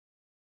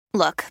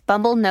Look,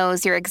 Bumble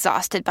knows you're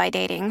exhausted by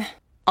dating.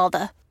 All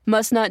the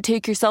must not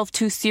take yourself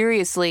too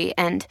seriously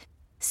and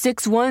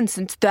 6'1"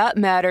 since that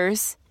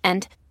matters.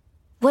 And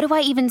what do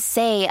I even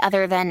say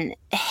other than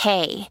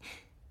hey?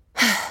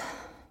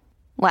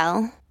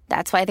 Well,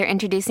 that's why they're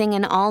introducing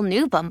an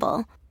all-new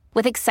Bumble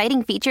with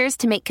exciting features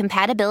to make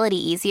compatibility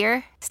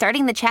easier,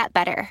 starting the chat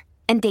better,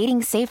 and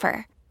dating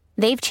safer.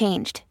 They've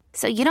changed,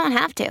 so you don't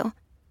have to.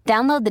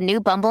 Download the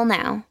new Bumble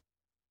now.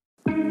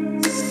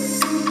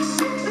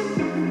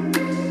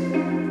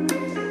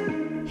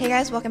 Hey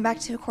guys, welcome back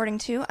to According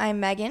To. I'm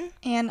Megan.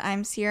 And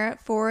I'm Sierra.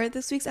 For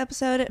this week's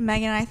episode,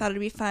 Megan and I thought it'd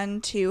be fun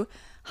to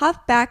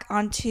hop back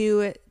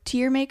onto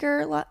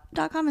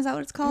tiermaker.com. Is that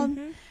what it's called?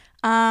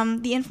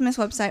 Mm-hmm. The infamous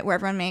website where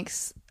everyone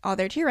makes all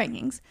their tier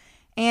rankings.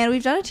 And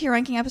we've done a tier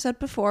ranking episode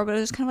before, but it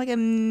was kind of like a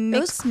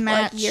mixed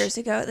match. Like years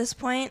ago at this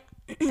point.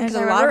 There's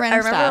a lot of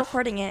random stuff. I remember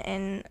recording it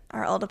in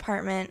our old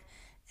apartment,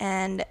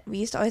 and we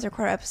used to always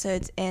record our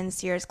episodes in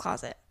Sierra's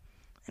closet.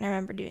 And I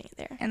remember doing it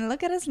there. And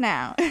look at us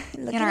now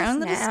in our own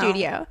little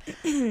studio.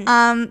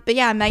 But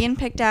yeah, Megan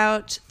picked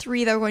out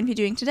 3 that we're going to be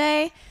doing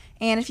today.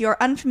 And if you're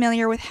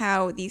unfamiliar with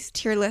how these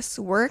tier lists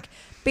work,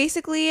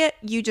 basically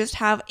you just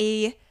have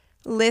a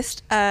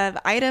list of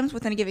items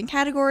within a given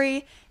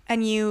category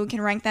and you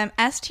can rank them.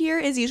 S tier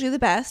is usually the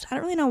best. I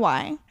don't really know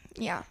why.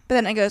 Yeah. But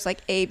then it goes like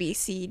A, B,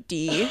 C,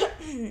 D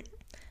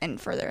and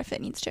further if it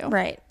needs to.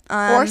 Right.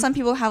 Or some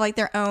people have like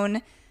their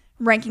own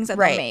rankings that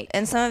they make.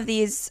 And some of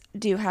these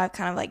do have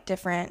kind of like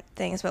different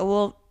things, but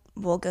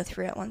we'll go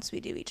through it once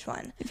we do each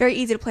one. It's very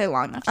easy to play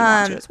along if you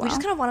want to as well. We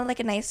just kind of wanted like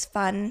a nice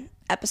fun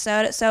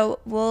episode. So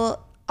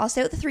I'll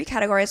stay with the 3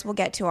 categories we'll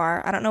get to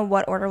I don't know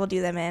what order we'll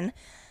do them in.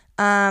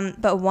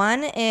 But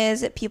one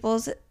is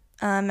People's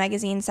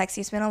Magazine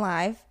Sexiest Men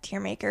Alive,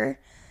 tier maker.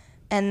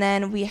 And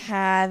then we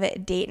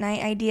have date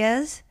night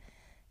ideas.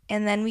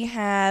 And then we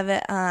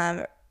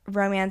have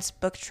romance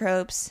book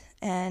tropes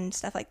and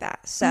stuff like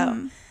that.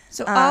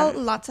 So all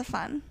lots of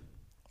fun.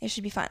 It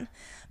should be fun.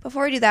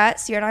 Before we do that,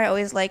 Sierra and I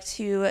always like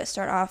to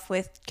start off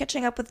with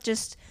catching up with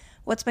just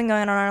what's been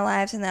going on in our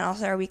lives and then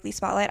also our weekly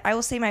spotlight. I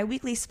will say my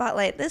weekly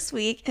spotlight this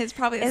week is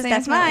probably the same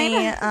as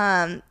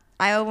mine.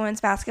 Iowa women's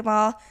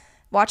basketball.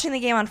 Watching the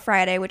game on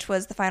Friday, which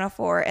was the Final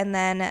Four, and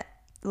then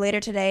later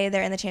today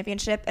they're in the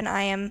championship, and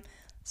I am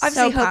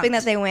obviously hoping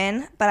that they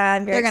win, but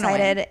I'm very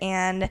excited,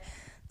 and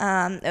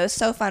it was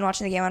so fun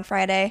watching the game on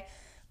Friday.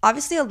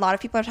 Obviously, a lot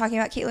of people are talking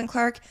about Caitlin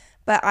Clark,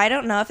 but I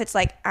don't know if it's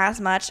like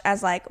as much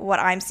as like what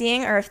I'm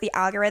seeing or if the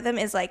algorithm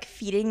is like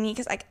feeding me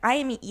because like I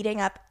am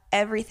eating up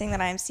everything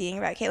that I'm seeing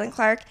about Caitlin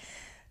Clark.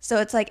 So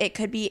it's like it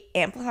could be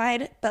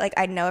amplified, but like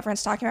I know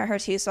everyone's talking about her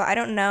too. So I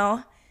don't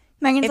know.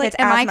 Megan's like,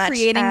 am I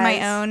creating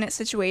my own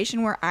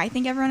situation where I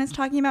think everyone is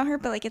talking about her,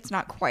 but like it's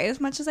not quite as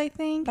much as I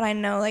think? But I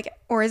know like,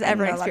 or is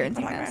everyone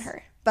experiencing this? About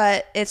her.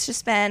 But it's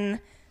just been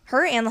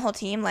her and the whole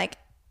team. Like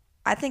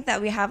I think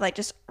that we have like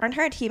just our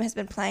entire team has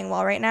been playing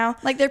well right now.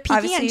 Like they're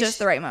peaking at just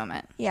the right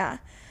moment. Yeah.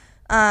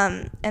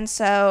 And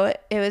so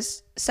it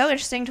was so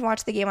interesting to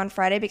watch the game on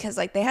Friday because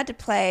like they had to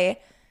play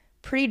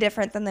pretty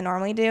different than they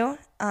normally do,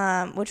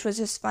 which was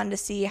just fun to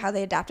see how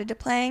they adapted to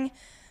playing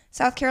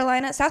South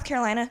Carolina. South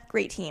Carolina,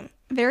 great team.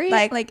 Very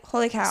like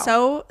holy cow.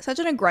 So such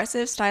an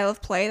aggressive style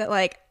of play that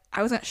like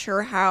I wasn't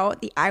sure how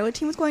the Iowa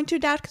team was going to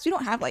adapt because we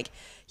don't have like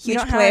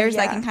huge players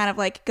that can kind of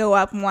like go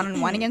up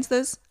one-on-one against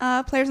those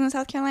players in the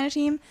South Carolina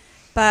team.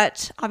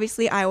 But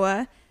obviously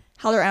Iowa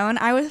held her own.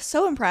 I was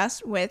so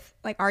impressed with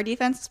like our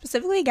defense,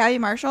 specifically Gabby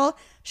Marshall.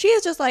 She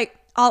is just like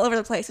all over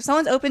the place. If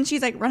someone's open,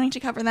 she's like running to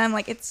cover them.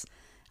 Like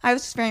I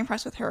was just very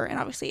impressed with her and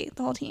obviously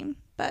the whole team.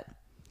 But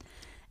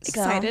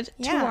excited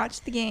to watch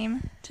the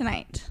game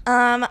tonight.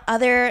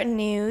 Other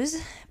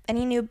news.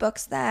 Any new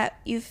books that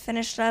you've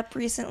finished up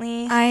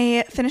recently?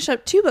 I finished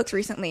up 2 books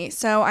recently.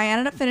 So I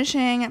ended up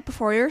finishing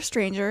Before We Were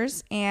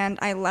Strangers, and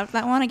I loved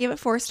that one. I gave it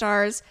 4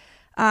 stars.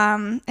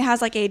 It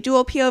has like a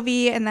dual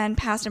POV and then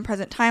past and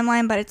present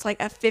timeline, but it's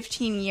like a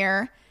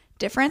 15-year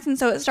difference. And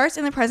so it starts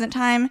in the present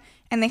time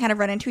and they kind of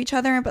run into each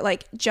other, but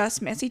like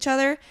just miss each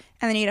other.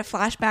 And then you get a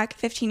flashback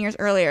 15 years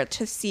earlier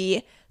to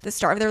see the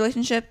start of their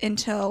relationship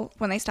until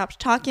when they stopped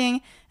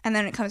talking. And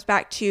then it comes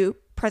back to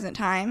present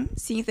time,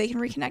 seeing if they can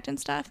reconnect and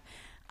stuff.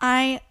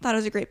 I thought it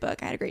was a great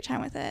book. I had a great time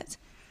with it.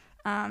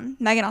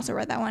 Megan also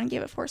read that one and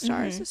gave it 4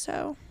 stars. Mm-hmm.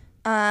 So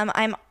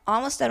I'm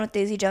almost done with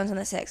Daisy Jones and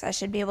the Six. I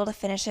should be able to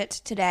finish it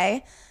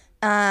today.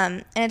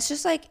 And it's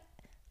just like,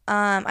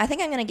 I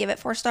think I'm going to give it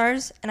 4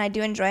 stars, and I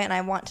do enjoy it, and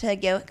I want to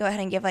go ahead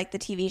and give like the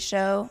TV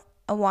show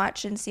a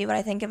watch and see what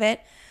I think of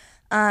it.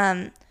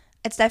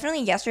 It's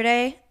definitely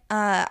yesterday,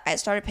 I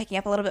started picking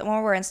up a little bit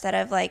more where instead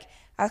of like,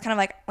 I was kind of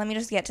like, let me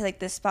just get to like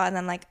this spot and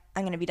then like,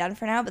 I'm going to be done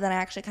for now. But then I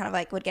actually kind of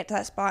like would get to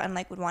that spot and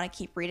like would want to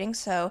keep reading.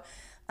 So,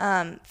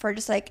 for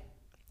just like,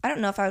 I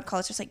don't know if I would call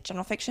it just like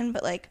general fiction,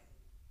 but like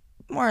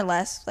more or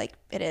less like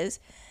it is.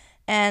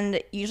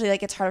 And usually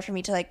like it's harder for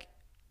me to like,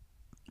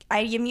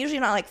 I am usually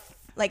not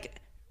like,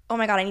 oh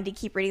my God, I need to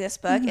keep reading this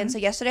book. Mm-hmm. And so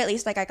yesterday at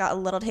least like I got a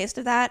little taste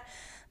of that,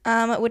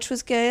 which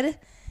was good.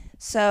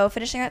 So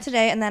finishing that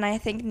today. And then I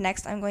think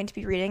next I'm going to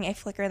be reading A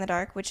Flicker in the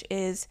Dark, which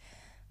is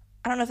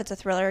I don't know if it's a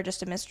thriller or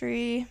just a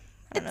mystery.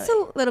 It's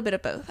a little bit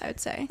of both, I would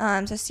say.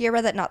 So Sia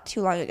read that not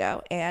too long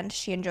ago, and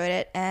she enjoyed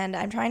it. And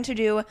I'm trying to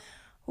do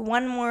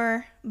one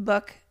more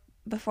book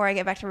before I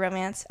get back to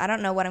romance. I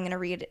don't know what I'm going to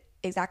read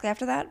exactly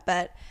after that,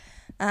 but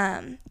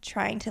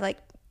trying to like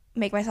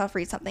make myself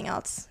read something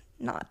else,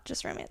 not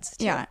just romance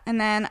too. Yeah, and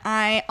then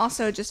I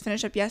also just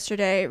finished up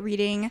yesterday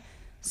reading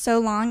So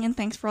Long and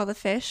Thanks for All the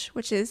Fish,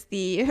 which is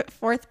the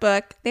fourth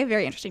book. They have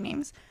very interesting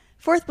names.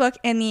 Fourth book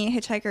in the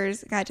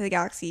Hitchhiker's Guide to the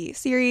Galaxy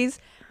series.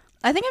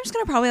 I think I'm just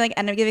going to probably like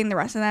end up giving the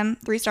rest of them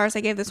 3 stars. I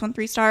gave this one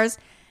 3 stars.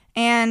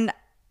 And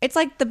it's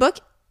like the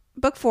book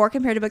 4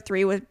 compared to book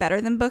 3 was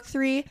better than book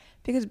 3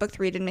 because book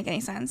 3 didn't make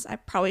any sense. I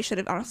probably should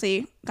have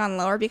honestly gone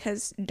lower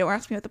because don't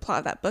ask me what the plot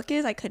of that book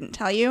is. I couldn't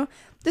tell you.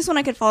 This one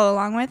I could follow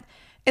along with.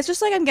 It's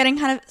just like I'm getting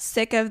kind of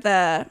sick of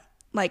the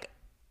like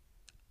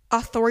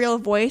authorial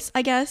voice,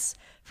 I guess,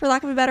 for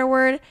lack of a better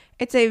word.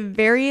 It's a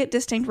very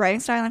distinct writing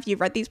style. And if you've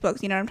read these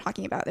books, you know what I'm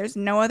talking about. There's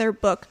no other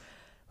book.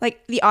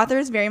 Like, the author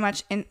is very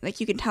much in, like,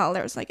 you can tell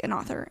there's, like, an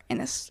author in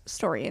this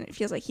story, and it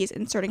feels like he's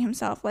inserting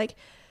himself, like,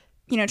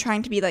 you know,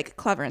 trying to be, like,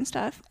 clever and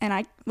stuff. And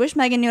I wish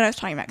Megan knew what I was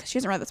talking about, because she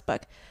hasn't read this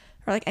book,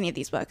 or, like, any of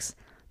these books.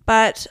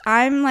 But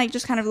I'm, like,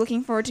 just kind of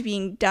looking forward to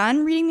being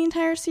done reading the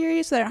entire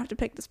series, so that I don't have to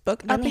pick this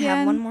book up again.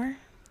 Have one more?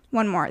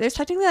 One more. There's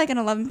technically, like, an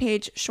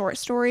 11-page short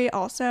story,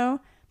 also,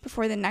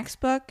 before the next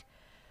book.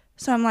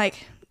 So I'm,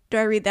 like, do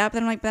I read that? But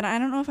then I'm, like, but I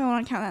don't know if I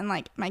want to count that in,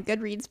 like, my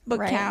Goodreads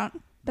book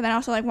count. But then I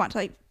also, like, want to,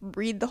 like,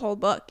 read the whole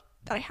book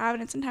that I have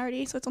in its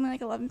entirety. So it's only,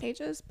 like, 11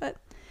 pages. But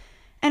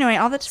anyway,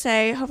 all that to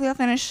say, hopefully I'll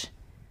finish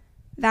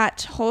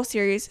that whole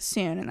series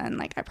soon. And then,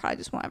 like, I probably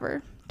just won't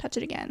ever touch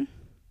it again.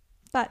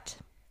 But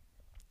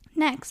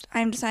next,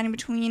 I'm deciding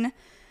between,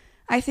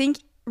 I think,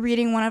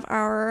 reading one of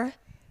our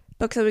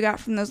books that we got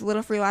from those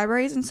little free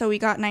libraries. And so we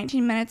got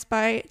 19 Minutes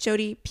by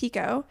Jodi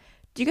Picoult.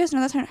 Do you guys know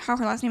that's how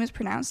her last name is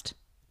pronounced?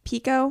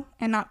 Pico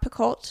and not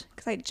Picoult?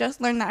 Because I just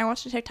learned that. I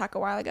watched a TikTok a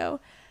while ago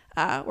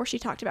where she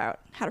talked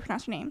about how to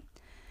pronounce her name.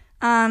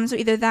 So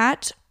either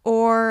that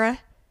or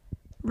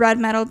Red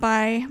Metal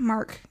by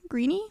Mark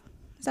Greaney.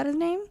 Is that his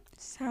name?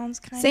 Sounds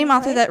kind of same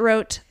author that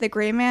wrote The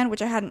Gray Man,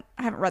 which I haven't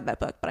read that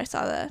book, but I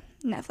saw the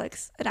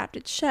Netflix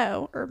adapted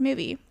show or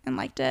movie and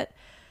liked it.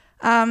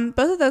 Both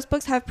of those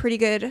books have pretty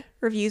good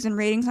reviews and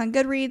ratings on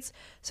Goodreads,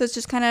 so it's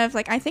just kind of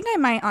like I think I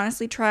might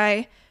honestly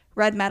try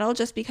Red Metal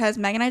just because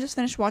Meg and I just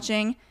finished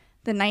watching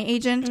The Night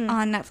Agent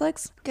on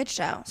Netflix. Good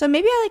show. So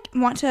maybe I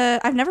like want to.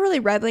 I've never really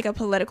read like a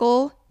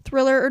political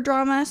thriller or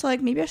drama, so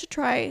like maybe I should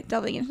try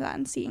delving into that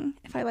and seeing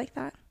if I like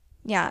that.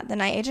 Yeah, The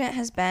Night Agent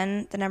has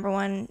been the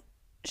 #1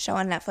 show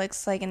on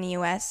Netflix like in the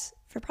US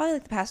for probably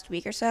like the past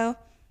week or so.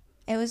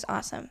 It was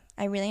awesome.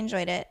 I really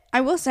enjoyed it.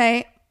 I will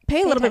say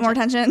pay a little bit more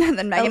attention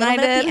than Meg and I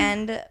did. At the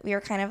end, we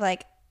were kind of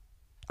like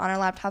on our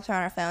laptops or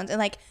on our phones, and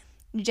like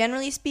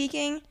generally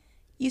speaking,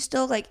 you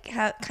still like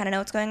kind of know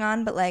what's going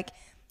on, but like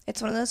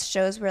it's one of those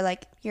shows where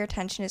like your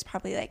attention is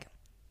probably like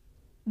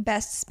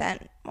best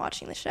spent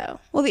watching the show.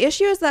 Well, the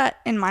issue is that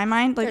in my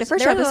mind, like the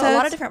first 2 episodes, a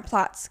lot of different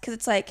plots because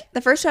it's like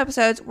the first 2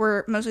 episodes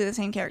were mostly the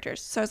same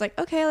characters. So I was like,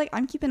 okay, like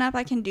I'm keeping up.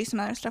 I can do some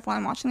other stuff while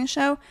I'm watching the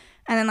show.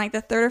 And then like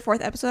the 3rd or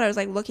 4th episode, I was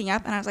like looking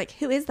up and I was like,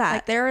 who is that?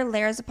 Like there are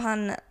layers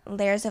upon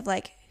layers of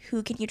like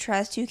who can you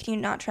trust, who can you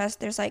not trust.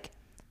 There's like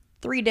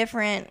 3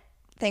 different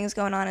things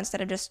going on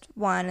instead of just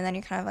one, and then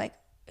you're kind of like,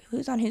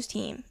 who's on whose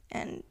team,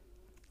 and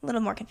a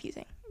little more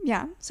confusing.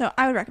 Yeah, so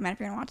I would recommend if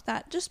you're gonna watch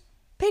that, just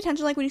pay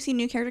attention like when you see a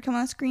new character come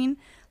on the screen,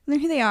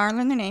 learn who they are,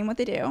 learn their name, what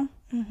they do,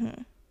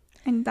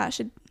 and that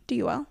should do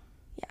you well.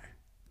 Yeah.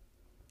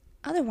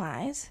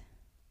 Otherwise,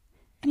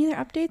 any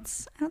other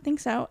updates? I don't think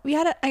so.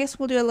 I guess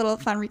we'll do a little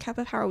fun recap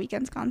of how our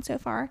weekend's gone so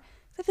far.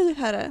 I feel we've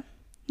had a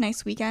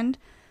nice weekend.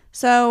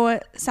 So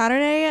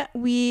Saturday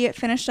we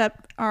finished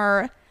up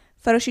our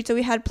photo shoots that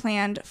we had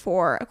planned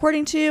for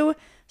According To.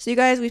 So you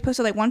guys, we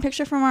posted like one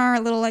picture from our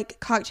little like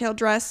cocktail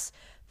dress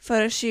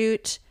photo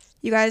shoot.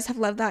 You guys have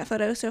loved that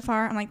photo so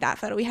far. I'm like, that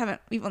photo.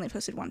 We've only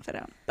posted one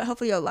photo, but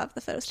hopefully you'll love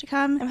the photos to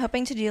come. I'm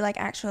hoping to do like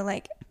actual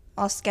like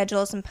I'll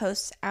schedule some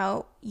posts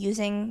out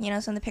using, you know,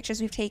 some of the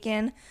pictures we've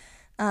taken.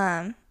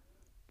 But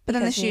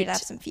then the shoot, we need to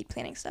have some feed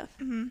planning stuff.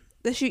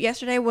 The shoot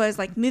yesterday was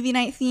like movie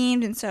night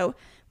themed, and so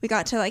we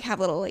got to like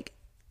have little like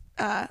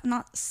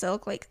not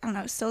silk, like I don't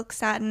know, silk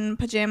satin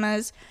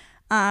pajamas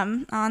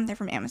on. They're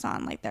from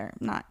Amazon, like they're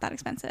not that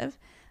expensive.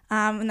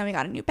 And then we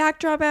got a new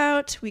backdrop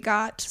out. We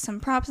got some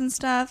props and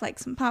stuff, like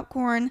some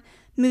popcorn,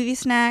 movie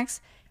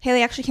snacks.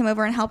 Haley actually came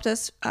over and helped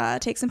us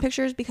take some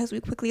pictures because we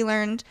quickly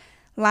learned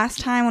last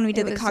time when we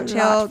did the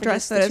cocktail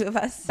dress photos the 2 of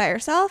us by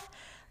herself.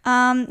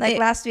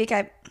 Last week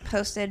I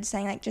posted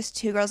saying like just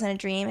 2 girls in a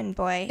dream, and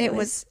boy, it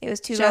was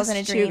 2 girls in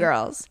a dream. 2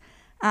 girls.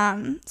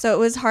 So it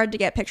was hard to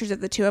get pictures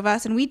of the 2 of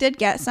us, and we did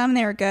get some.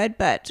 They were good,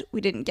 but we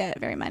didn't get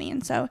very many.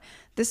 And so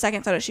the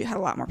second photo shoot had a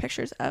lot more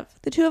pictures of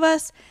the 2 of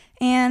us.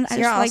 And I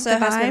just like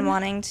the vibe. Has been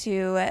wanting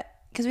to,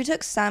 because we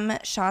took some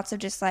shots of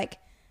just like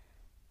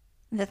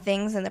the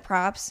things and the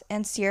props,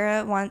 and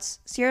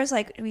Sierra's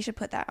like, we should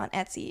put that on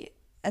Etsy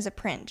as a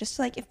print, just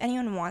to, like if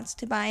anyone wants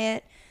to buy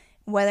it,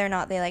 whether or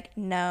not they like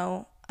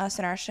know us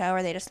in our show,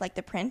 or they just like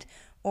the print.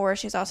 Or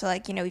she's also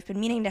like, you know, we've been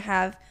meaning to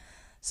have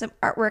some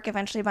artwork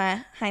eventually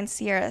behind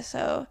Sierra,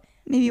 so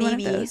maybe one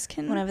of those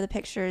can one of the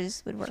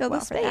pictures would work fill well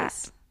the for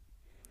space.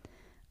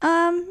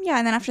 that. Yeah,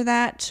 and then after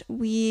that,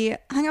 we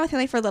hung out with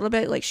Haley for a little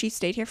bit. Like, she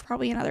stayed here for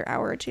probably another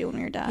hour or two when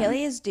we were done.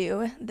 Haley is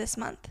due this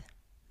month.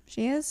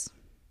 She is,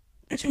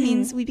 which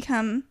means we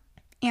become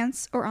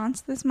aunts or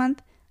aunts this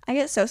month. I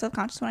get so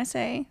self-conscious when I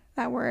say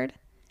that word.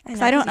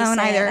 Because I don't own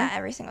either. That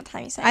every single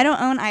time you say it. I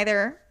don't own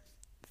either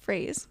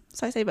phrase,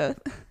 so I say both.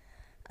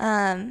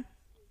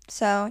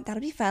 So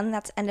that'll be fun.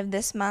 That's end of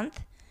this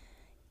month.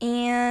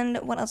 And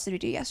what else did we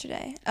do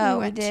yesterday? Oh,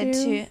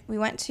 we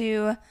went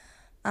to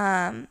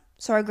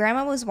so our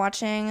grandma was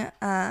watching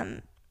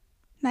Maggie's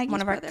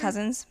one of our brother.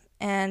 cousins,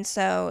 and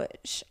so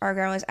our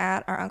grandma was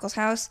at our uncle's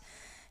house,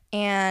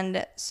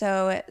 and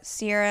so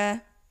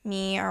Sierra,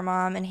 me, our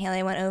mom, and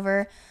Haley went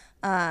over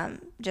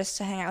just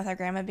to hang out with our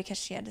grandma because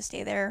she had to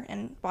stay there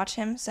and watch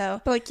him.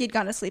 So, But like, he'd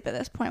gone to sleep at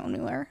this point when we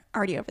were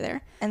already over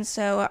there. and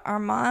so our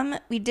mom,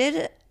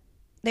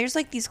 there's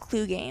like these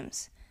clue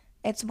games.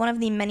 It's one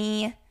of the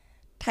many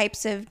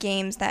types of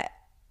games that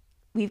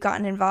we've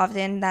gotten involved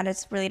in that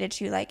is related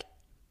to like,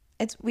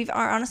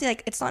 honestly,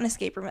 like, it's not an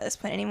escape room at this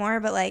point anymore,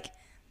 but like,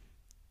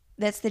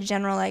 that's the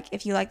general, like,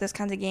 if you like those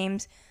kinds of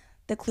games,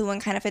 the clue one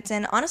kind of fits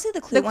in. Honestly,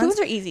 the clues ones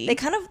are easy.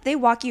 They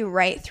walk you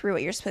right through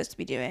what you're supposed to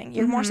be doing.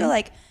 You're more so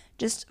like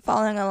just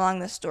following along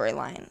the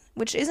storyline,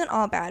 which isn't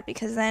all bad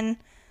because then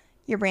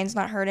your brain's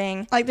not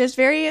hurting. Like, there's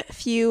very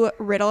few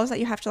riddles that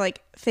you have to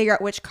like figure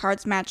out which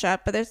cards match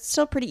up, but it's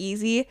still pretty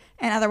easy.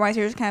 And otherwise,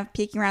 you're just kind of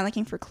peeking around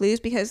looking for clues,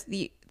 because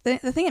the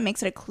thing that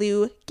makes it a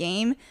clue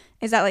game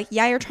is that, like,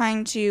 yeah, you're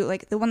trying to,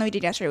 like, the one that we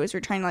did yesterday was we're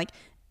trying to like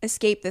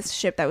escape this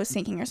ship that was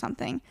sinking or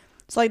something.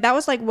 So like, that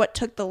was like what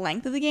took the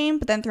length of the game.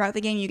 But then throughout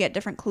the game, you get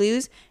different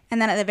clues, and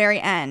then at the very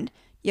end,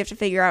 you have to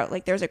figure out,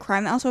 like, there's a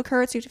crime that also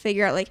occurred, so you have to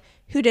figure out like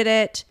who did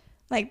it,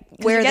 like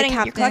where the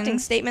captain. You're collecting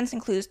statements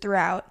and clues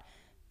throughout.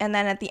 And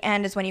then at the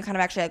end is when you kind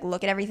of actually like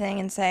look at everything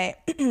and say,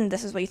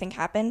 this is what you think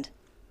happened.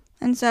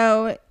 And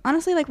so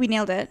honestly, like, we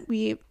nailed it.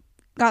 We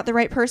got the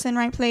right person,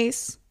 right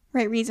place,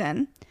 right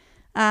reason.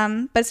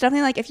 But it's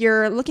definitely like, if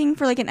you're looking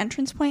for like an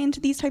entrance point into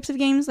these types of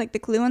games, like the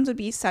clue ones would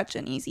be such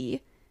an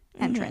easy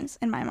entrance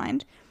in my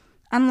mind.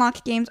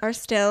 Unlock games are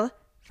still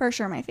for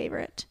sure my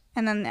favorite.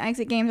 And then the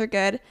exit games are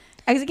good.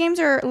 Exit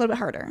games are a little bit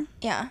harder.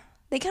 Yeah.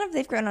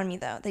 They've grown on me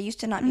though. They used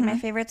to not be my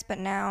favorites, but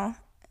now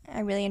I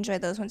really enjoy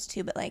those ones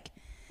too. But like,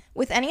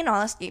 with any and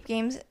all escape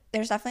games,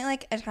 there's definitely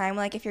like a time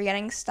like if you're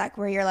getting stuck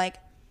where you're like,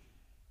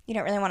 you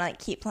don't really want to like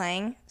keep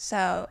playing,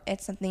 so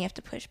it's something you have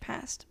to push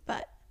past.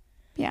 But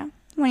yeah,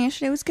 one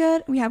yesterday was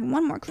good. We have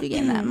one more clue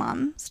game that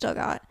Mom still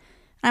got,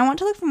 and I want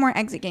to look for more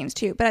exit games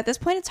too, but at this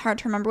point it's hard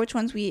to remember which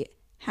ones we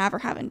have or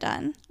haven't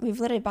done. We've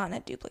literally bought a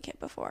duplicate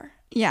before.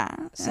 Yeah,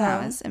 so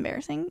that was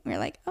embarrassing. We were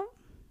like, oh,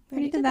 we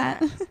already did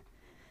that.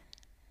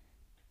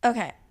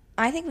 Okay,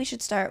 I think we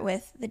should start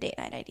with the date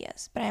night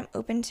ideas, but I'm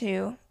open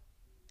to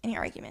any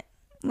argument.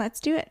 Let's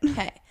do it.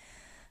 Okay.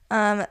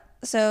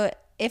 So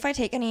if I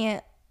take any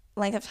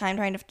length of time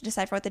trying to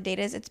decipher what the date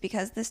is, it's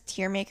because this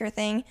tier maker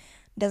thing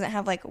doesn't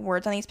have like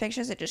words on these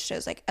pictures. It just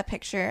shows like a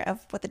picture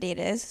of what the date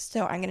is.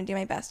 So I'm going to do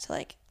my best to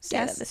like say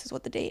that this is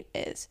what the date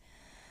is.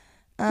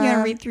 You want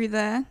to read through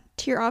the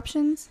tier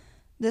options?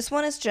 This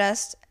one is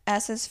just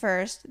S is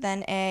first,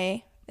 then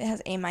A. It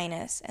has A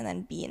minus, and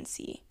then B and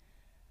C.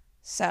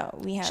 So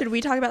we have... Should we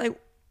talk about like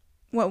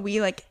what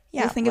we like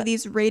will think of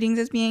these ratings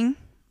as being?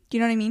 Do you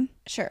know what I mean?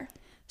 Sure.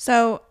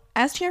 So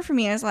S tier for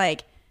me is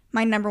like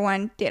my number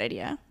one date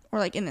idea, or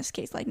like in this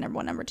case, like number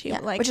one, number two. Yeah.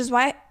 Like, which is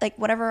why like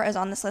whatever is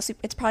on this list,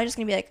 it's probably just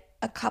gonna be like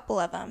a couple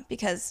of them,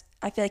 because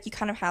I feel like you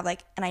kind of have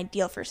like an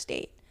ideal first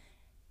date,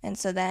 and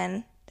so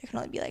then there can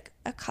only be like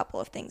a couple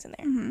of things in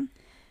there. Mm-hmm.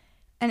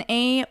 An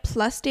A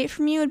plus date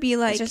for me would be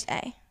like... It's just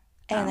A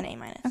and then A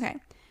minus. Okay.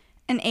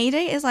 An A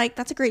date is like,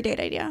 that's a great date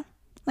idea.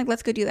 Like,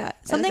 let's go do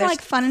that. Something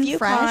like fun and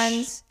fresh.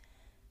 Cons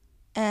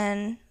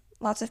and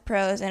lots of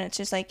pros, and it's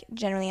just like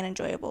generally an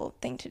enjoyable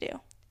thing to do.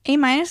 A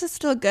minus is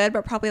still good,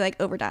 but probably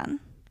like overdone.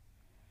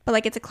 But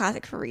like, it's a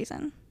classic for a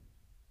reason.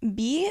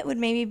 B would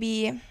maybe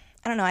be,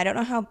 I don't know. I don't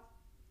know how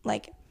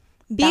like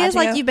B is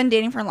like you've been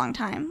dating for a long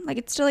time. Like,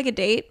 it's still like a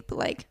date, but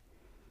like,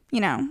 you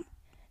know,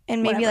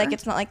 and maybe whatever. like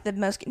it's not like the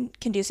most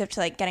conducive to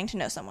like getting to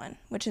know someone,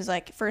 which is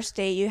like first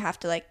date. You have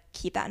to like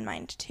keep that in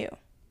mind too.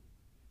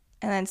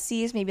 And then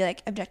C is maybe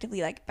like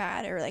objectively like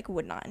bad or like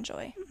would not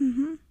enjoy.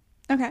 Mm-hmm.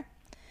 Okay.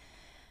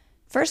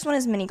 First one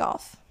is mini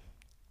golf.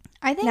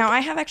 I think... Now, I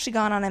have actually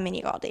gone on a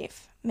mini golf date.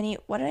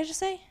 What did I just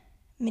say?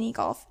 Mini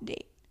golf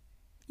date.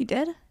 You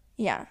did?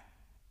 Yeah.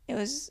 It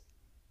was...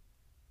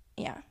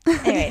 Yeah.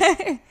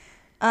 Anyways.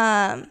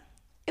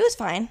 It was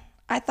fine.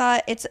 I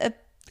thought it's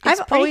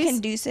pretty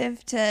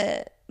conducive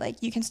to,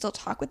 like, you can still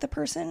talk with the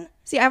person.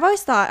 See, I've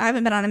always thought... I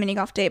haven't been on a mini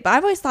golf date, but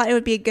I've always thought it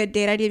would be a good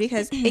date idea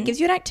because it gives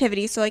you an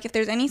activity. So, like, if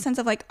there's any sense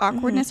of, like,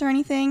 awkwardness or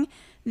anything,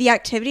 the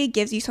activity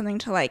gives you something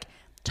to, like,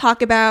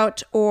 talk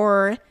about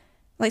or...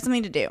 like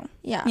something to do.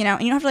 Yeah. You know,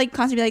 and you don't have to like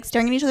constantly be like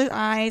staring at each other's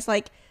eyes.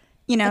 Like,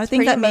 you know, It's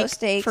things pretty that low make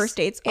stakes. first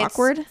dates It's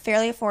awkward.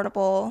 fairly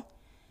affordable.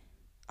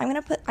 I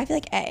feel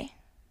like A.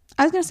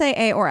 I was going to say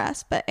A or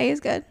S, but A is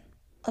good.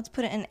 Let's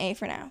put it in A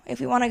for now. If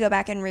we want to go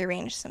back and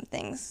rearrange some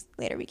things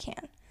later, we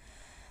can.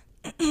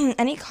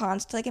 Any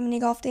cons to like a mini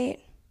golf date?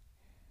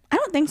 I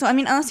don't think so. I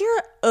mean, unless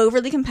you're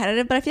overly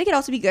competitive, but I feel like it'd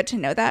also be good to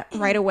know that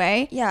right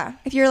away. Yeah.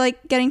 If you're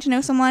like getting to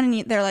know someone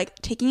and they're like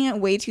taking it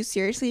way too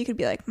seriously, you could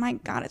be like, my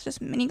God, it's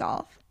just mini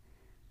golf.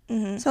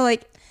 Mm-hmm. So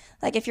like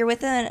if you're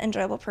with an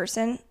enjoyable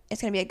person,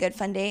 it's going to be a good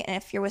fun date. And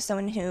if you're with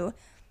someone who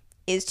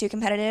is too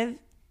competitive,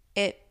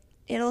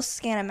 it'll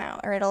scan them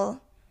out, or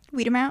it'll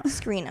weed them out,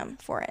 screen them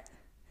for it.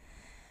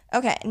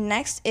 Okay,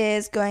 next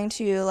is going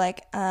to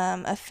like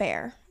a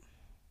fair.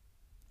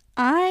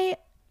 I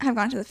have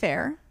gone to the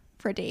fair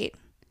for a date.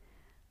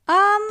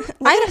 Look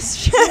at us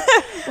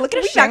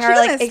sharing our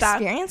like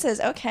experiences.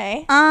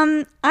 Okay.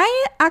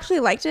 I actually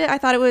liked it. I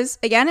thought it was,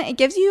 again, it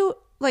gives you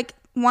like,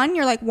 one,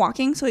 you're like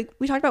walking. So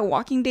we talked about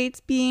walking dates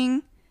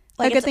being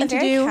like a good thing to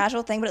do. It's a very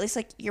casual thing, but at least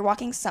like you're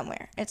walking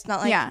somewhere. It's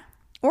not like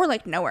or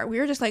like nowhere. We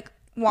were just like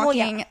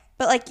walking. Well,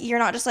 but like you're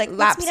not just like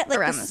laps let's meet at like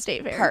around the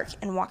state fair park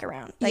and walk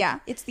around.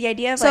 Like, it's the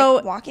idea of so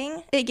like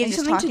walking. It gives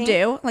you something to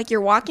do. Like you're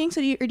walking,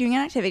 so you're doing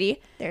an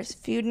activity. There's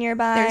food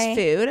nearby. There's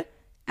food.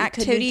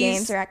 Activities,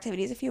 games or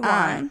activities if you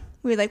want.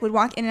 We like would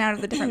walk in and out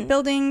of the different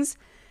buildings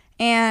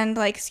and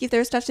like see if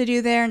there's stuff to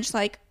do there, and just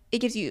like it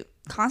gives you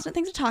constant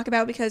things to talk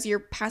about because you're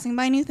passing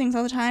by new things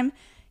all the time.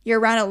 You're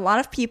around a lot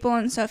of people,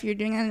 and so if you're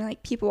doing any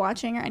like people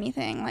watching or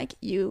anything, like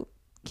you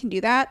can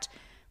do that.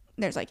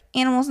 There's like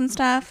animals and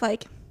stuff.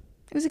 Like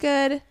it was a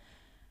good.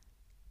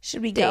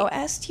 Should we go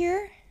S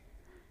tier?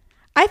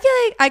 I feel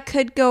like I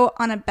could go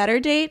on a better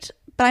date,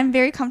 but I'm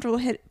very comfortable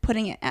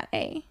putting it at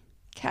A.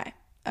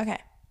 Okay,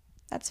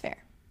 that's fair.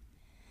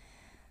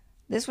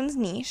 This one's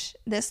niche.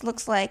 This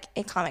looks like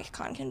a Comic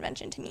Con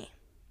convention to me.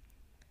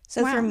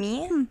 So for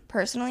me,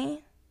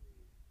 personally,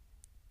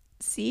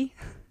 C.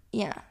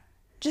 Yeah.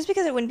 Just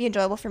because it wouldn't be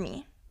enjoyable for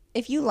me.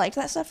 If you liked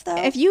that stuff, though.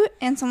 If you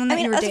and someone that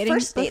you were as dating a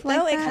first date, though,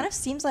 like it kind of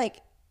seems like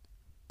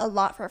a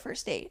lot for a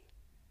first date.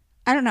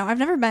 I don't know. I've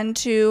never been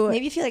to.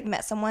 Maybe if you like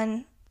met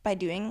someone by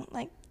doing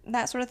like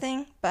that sort of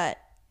thing, but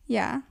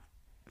yeah,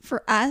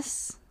 for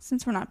us,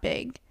 since we're not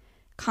big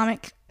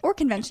comic or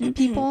convention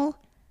people,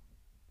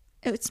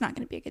 it's not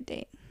going to be a good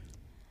date.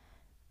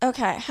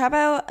 Okay, how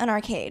about an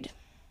arcade?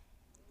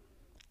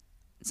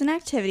 It's an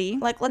activity.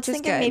 Like let's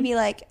think of maybe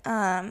like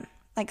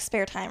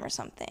spare time or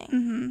something.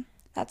 Mm-hmm.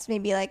 That's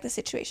maybe like the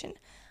situation.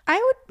 I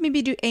would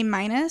maybe do A-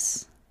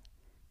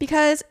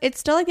 because it's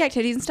still like the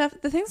activities and stuff.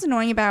 The thing that's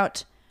annoying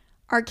about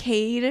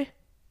arcade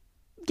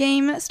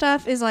game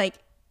stuff is like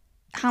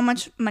how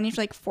much money you have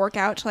to like fork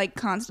out to like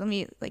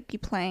constantly like be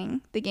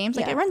playing the games.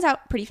 Like it runs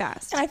out pretty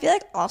fast. And I feel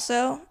like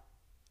also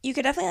you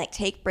could definitely like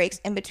take breaks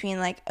in between,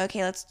 like,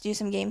 okay, let's do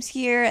some games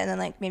here, and then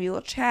like maybe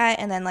we'll chat,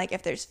 and then like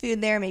if there's food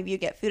there, maybe you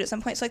get food at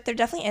some point. So like there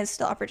definitely is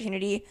still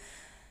opportunity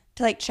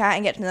to like chat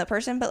and get to know the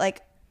person, but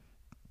like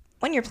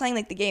when you're playing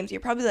like the games,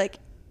 you're probably like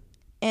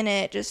in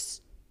it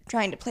just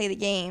trying to play the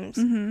games.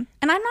 Mm-hmm.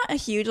 And I'm not a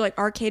huge like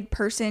arcade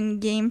person,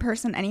 game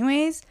person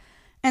anyways,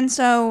 and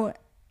so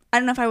I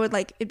don't know if I would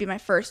like it'd be my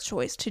first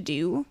choice to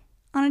do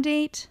on a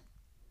date.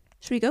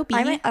 Should we go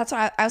B? That's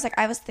what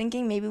I was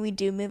thinking maybe we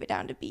do move it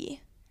down to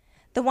B.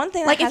 The one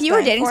thing, like if you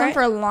were dating someone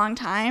for a long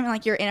time and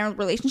like you're in a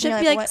relationship,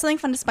 it'd be like something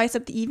fun to spice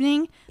up the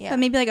evening. Yeah. But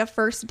maybe like a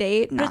first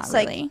date, not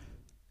really. Like,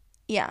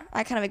 yeah,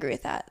 I kind of agree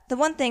with that. The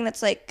one thing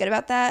that's like good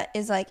about that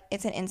is like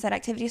it's an inside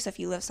activity. So if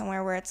you live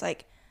somewhere where it's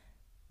like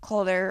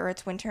colder or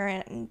it's winter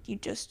and you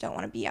just don't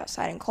want to be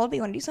outside and cold, but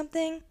you want to do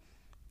something,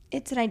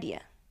 it's an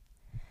idea.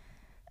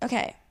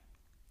 Okay,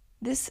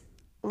 this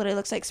literally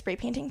looks like spray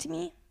painting to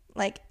me.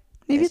 Like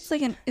maybe it's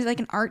like an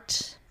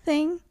art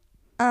thing,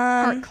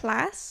 art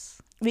class.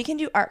 We can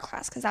do art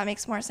class because that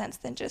makes more sense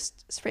than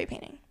just spray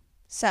painting.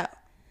 So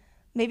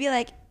maybe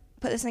like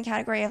put this in the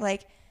category of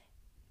like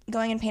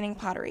going and painting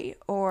pottery,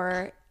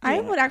 or I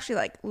would actually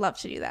like love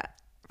to do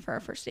that for our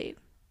first date.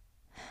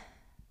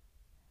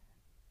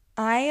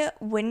 I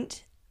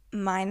wouldn't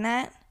mind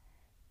that,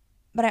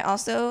 but I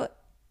also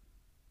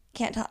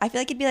can't tell. I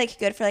feel like it'd be like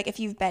good for like if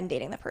you've been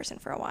dating the person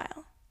for a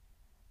while.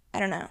 I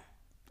don't know.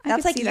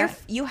 That's like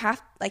you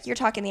have like you're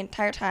talking the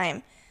entire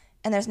time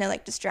and there's no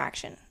like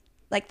distraction.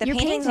 Like the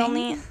painting's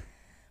only,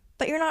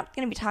 but you're not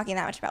going to be talking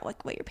that much about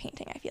like what you're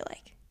painting, I feel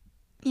like.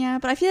 Yeah,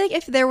 but I feel like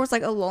if there was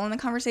like a lull in the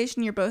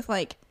conversation, you're both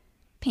like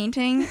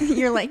painting,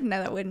 you're like,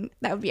 no,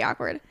 that would be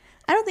awkward.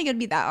 I don't think it'd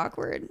be that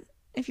awkward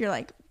if you're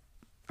like,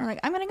 or like,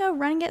 I'm going to go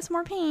run and get some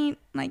more paint.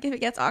 Like if it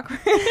gets awkward,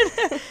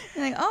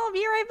 you're like, oh, I'll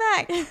be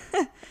right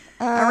back.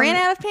 I ran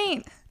out of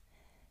paint.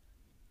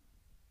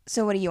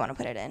 So what do you want to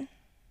put it in?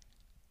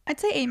 I'd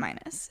say A-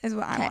 is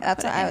what I want.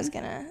 That's what I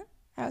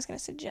was gonna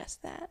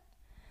suggest that.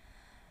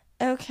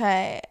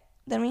 Okay,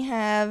 then we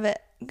have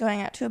going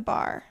out to a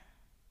bar.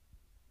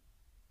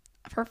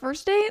 For a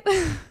first date?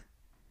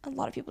 A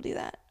lot of people do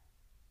that.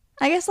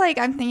 I guess like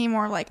I'm thinking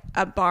more like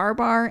a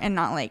bar and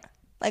not like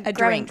a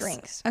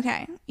drinks.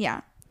 Okay,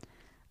 yeah.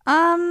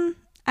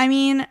 I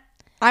mean,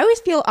 I always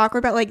feel awkward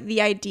about like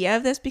the idea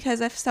of this,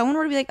 because if someone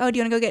were to be like, oh, do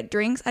you want to go get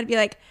drinks? I'd be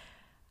like,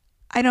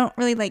 I don't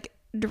really like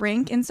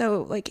drink, and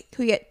so like could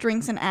we get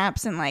drinks and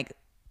apps, and like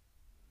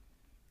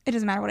it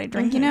doesn't matter what I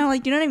drink, you know?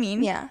 Like, you know what I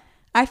mean? Yeah.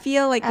 I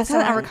feel like this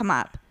hasn't ever come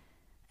up,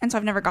 and so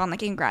I've never gone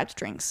like and grabbed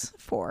drinks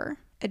for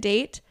a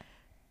date.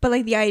 But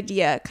like the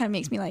idea kind of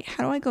makes me like,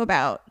 how do I go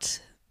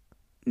about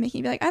making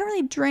me be like, I don't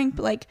really drink,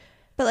 but like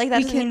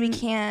that doesn't mean we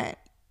can't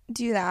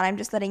do that. I'm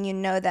just letting you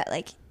know that,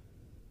 like,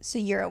 so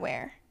you're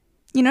aware.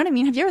 You know what I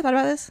mean? Have you ever thought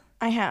about this?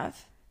 I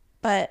have,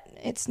 but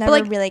it's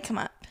never really come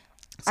up.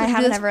 So I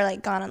have never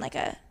like gone on like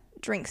a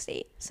drink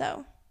date.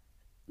 So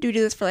do we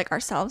do this for like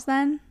ourselves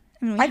then?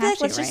 I mean, I feel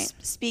like let's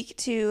just speak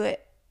to,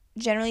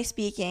 generally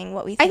speaking,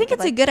 what we think. I think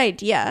it's a good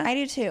idea. I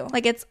do too.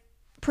 Like, it's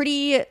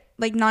pretty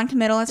like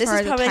non-committal as far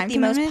as the time commitment. This is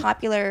probably the most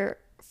popular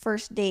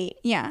first date.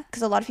 Yeah,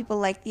 because a lot of people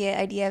like the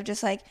idea of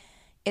just like,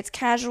 it's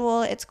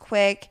casual, it's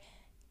quick,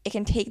 it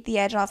can take the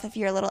edge off if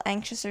you're a little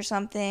anxious or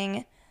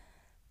something.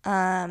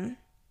 And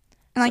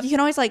like, you can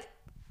always like,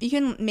 you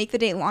can make the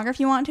date longer if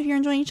you want to, if you're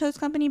enjoying each other's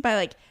company, by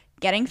like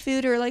getting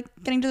food or like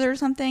getting dessert or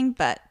something.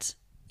 But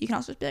you can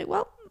also just be like,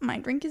 well, my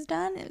drink is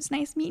done, it was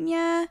nice meeting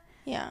ya,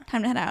 yeah,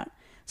 time to head out.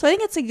 So I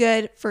think it's a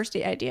good first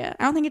date idea.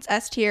 I don't think it's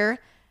S tier.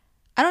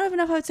 I don't even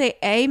know if I would say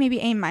A, maybe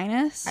A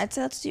minus. I'd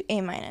say let's do A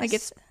minus. Like,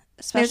 it's,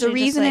 there's a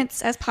reason like,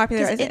 it's as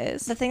popular as it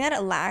is. The thing that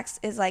it lacks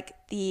is like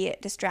the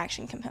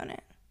distraction component.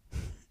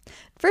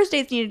 First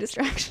dates need a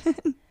distraction.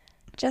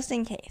 Just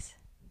in case.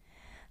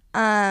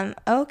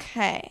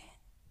 Okay.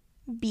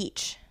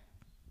 Beach.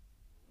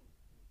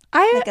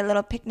 Like a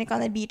little picnic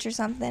on the beach or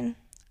something.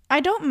 I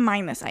don't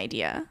mind this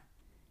idea.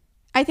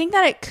 I think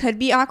that it could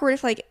be awkward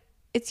if like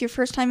it's your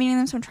first time meeting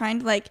them, so I'm trying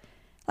to like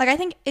I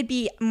think it'd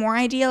be more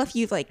ideal if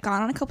you've like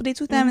gone on a couple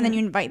dates with them and then you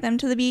invite them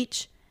to the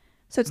beach.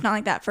 So it's not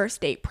like that first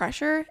date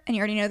pressure, and you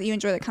already know that you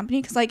enjoy their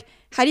company. Because like,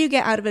 how do you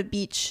get out of a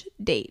beach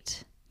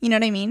date? You know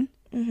what I mean?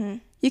 Mm-hmm.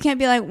 You can't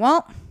be like,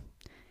 well,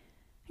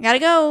 I gotta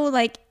go.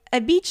 Like, a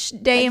beach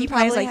day like,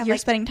 implies like you're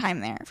spending time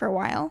there for a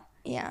while.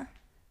 Yeah,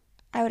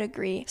 I would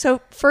agree.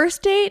 So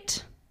first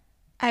date,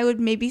 I would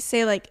maybe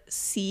say like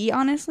C,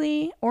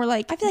 honestly, or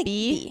like I feel like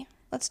B.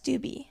 Let's do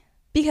B.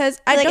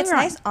 Because I feel like it's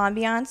nice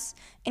ambiance.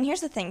 And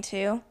here's the thing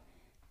too,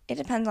 it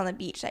depends on the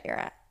beach that you're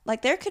at.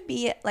 Like, there could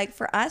be like,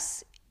 for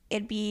us,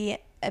 it'd be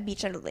a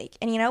beach at a lake.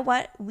 And you know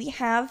what? We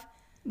love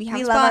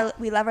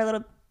our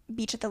little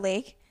beach at the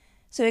lake.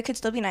 So it could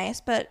still be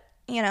nice, but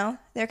you know,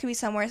 there could be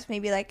somewhere it's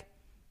maybe like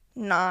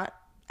not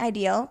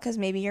ideal because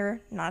maybe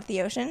you're not at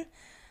the ocean.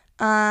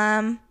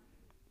 Yeah.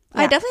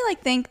 I definitely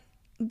like think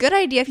good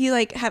idea if you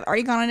like have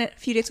already gone on a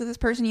few dates with this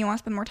person, you want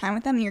to spend more time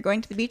with them and you're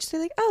going to the beach, so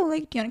like, oh,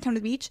 like, do you want to come to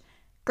the beach?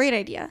 Great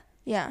idea.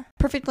 Yeah.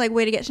 Perfect like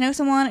way to get to know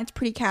someone. It's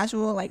pretty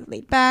casual, like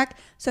laid back.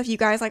 So if you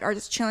guys like are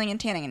just chilling and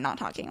tanning and not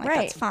talking, like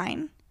that's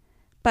fine.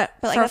 But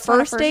like, for a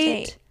first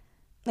date,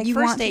 like you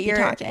first date, you're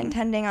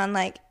intending on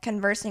like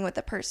conversing with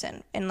the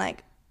person and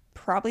like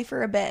probably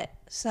for a bit.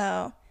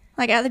 So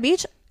like at the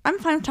beach, I'm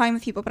fine with talking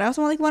with people, but I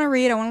also want to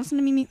read. I want to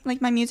listen to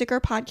like my music or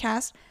a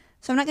podcast.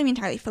 So I'm not gonna be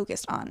entirely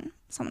focused on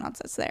someone else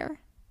that's there.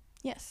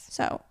 Yes.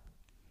 So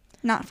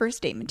not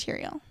first date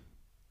material.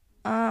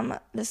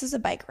 This is a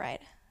bike ride.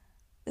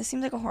 This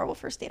seems like a horrible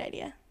first date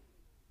idea.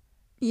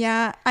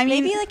 Yeah, I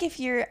mean, maybe like if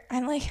you're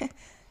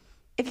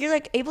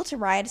like able to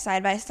ride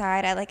side by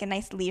side at like a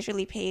nice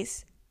leisurely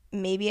pace,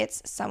 maybe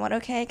it's somewhat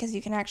okay because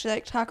you can actually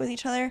like talk with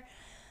each other.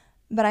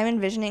 But I'm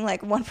envisioning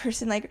like one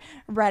person like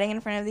riding in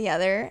front of the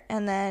other,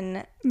 and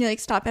then you like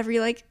stop every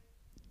like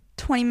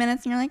 20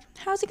 minutes and you're like,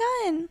 how's it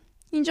going?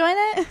 You enjoying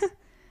it?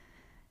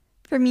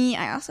 For me,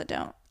 I also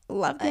don't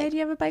love the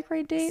idea of a bike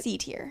ride date. C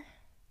tier.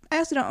 I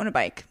also don't own a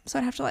bike, so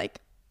I'd have to like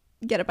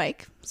get a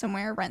bike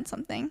somewhere, rent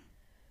something.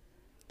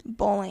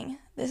 Bowling.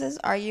 This is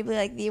arguably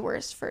like the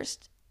worst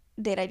first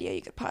date idea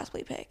you could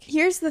possibly pick.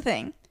 Here's the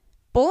thing.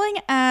 Bowling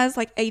as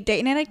like a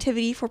date night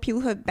activity for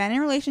people who have been in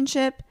a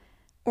relationship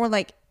or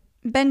like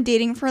been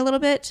dating for a little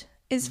bit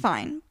is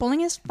fine.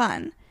 Bowling is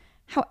fun.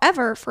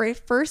 However, for a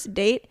first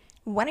date,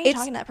 when are you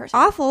talking to that person?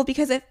 Awful,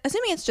 because if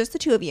assuming it's just the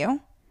two of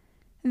you,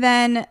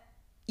 then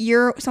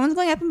someone's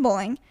going up and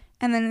bowling,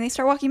 and then they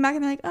start walking back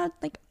and they're like, oh,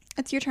 like,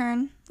 it's your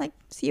turn, like,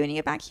 see you when you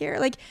get back here.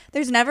 Like,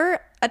 there's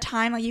never a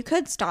time like you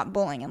could stop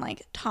bowling and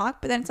like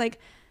talk, but then it's like,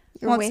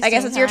 well, I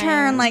guess it's your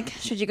turn, like,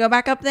 should you go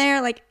back up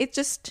there? Like, it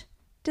just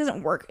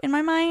doesn't work in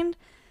my mind.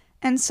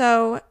 And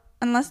so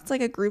unless it's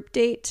like a group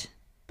date,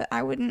 but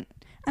I'm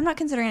not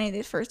considering any of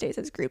these first dates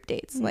as group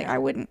dates. Like, I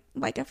wouldn't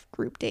like a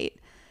group date.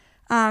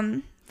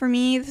 For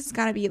me, this has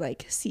got to be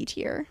like C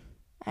tier.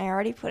 I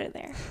already put it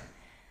there.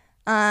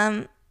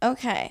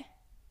 Okay.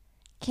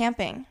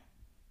 Camping.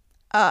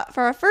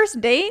 For a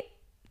first date,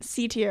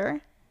 C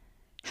tier.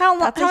 How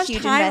much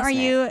time are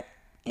you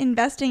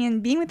investing in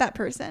being with that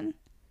person?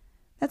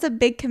 That's a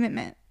big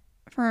commitment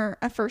for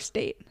a first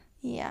date.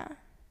 Yeah.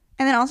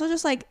 And then also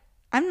just like,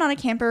 I'm not a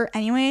camper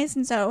anyways,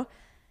 and so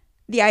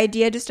the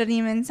idea just doesn't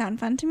even sound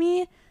fun to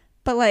me.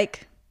 But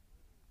like,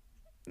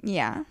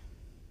 yeah,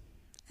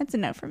 that's a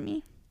no from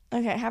me.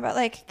 Okay, how about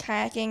like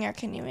kayaking or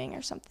canoeing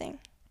or something?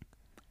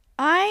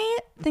 I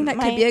think that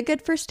could be a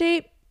good first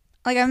date.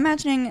 Like, I'm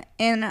imagining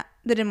in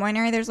the Des Moines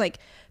area, there's like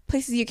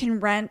places you can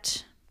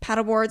rent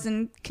paddleboards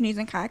and canoes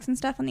and kayaks and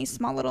stuff on these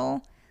small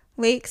little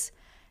lakes,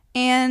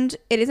 and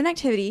it is an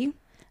activity.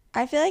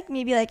 I feel like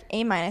maybe like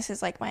A-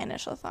 is like my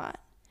initial thought.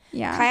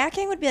 Yeah.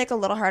 Kayaking would be like a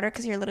little harder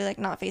because you're literally like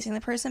not facing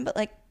the person, but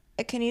like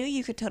a canoe,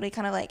 you could totally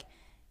kind of like,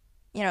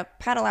 you know,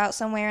 paddle out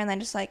somewhere and then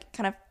just like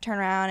kind of turn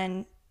around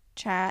and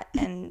chat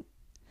and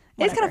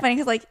It's kind of funny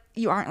because like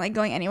you aren't like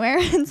going anywhere,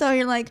 and so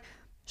you're like,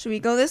 should we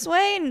go this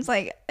way? And it's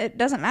like, it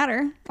doesn't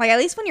matter. Like, at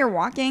least when you're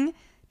walking,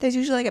 there's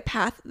usually like a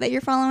path that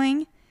you're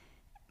following,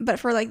 but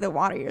for like the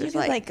water, you're just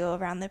like go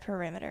around the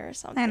perimeter or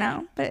something. I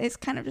know, but it's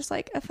kind of just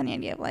like a funny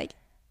idea of like,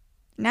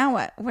 now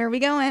what? Where are we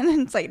going?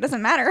 And it's like, it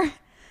doesn't matter.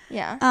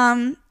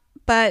 Yeah.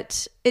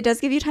 But it does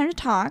give you time to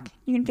talk.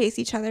 You can face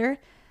each other.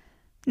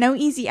 No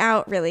easy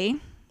out, really,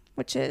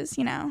 which is,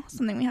 you know,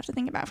 something we have to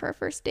think about for a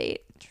first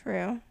date.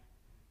 True.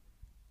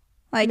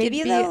 Like,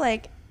 maybe though,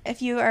 like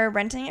if you are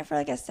renting it for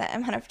like a set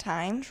amount of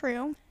time.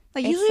 True.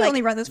 Like, usually like,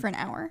 only rent this for an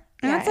hour.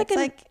 And yeah, that's like,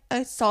 like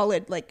a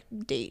solid like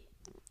date.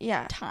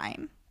 Yeah.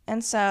 Time.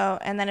 And so,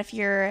 and then if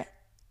you're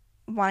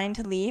wanting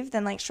to leave,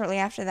 then like shortly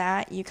after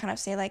that, you kind of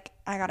say like,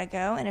 I gotta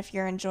go. And if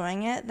you're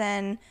enjoying it,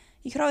 then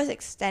you could always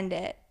extend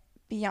it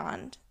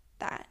beyond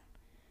that.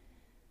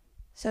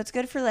 So it's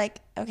good for like,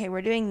 okay,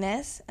 we're doing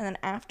this, and then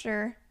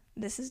after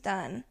this is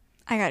done,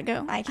 I gotta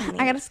go. I can leave.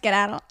 I gotta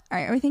skedaddle. All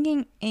right, are we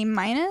thinking A-?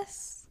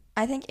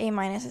 I think A-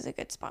 is a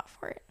good spot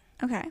for it.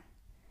 Okay.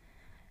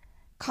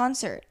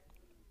 Concert.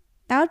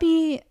 That would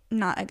be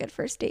not a good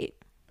first date.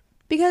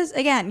 Because,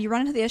 again, you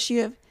run into the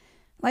issue of,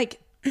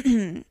 like,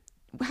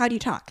 how do you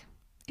talk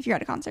if you're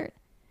at a concert?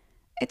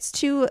 It's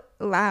too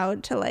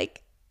loud to,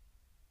 like,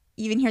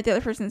 even hear what the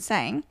other person's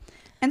saying.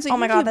 And so oh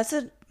my God, this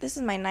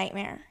is my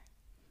nightmare.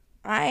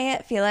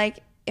 I feel like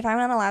if I'm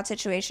in a loud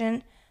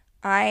situation,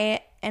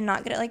 I am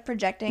not good at, like,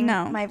 projecting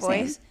my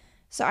voice. Same.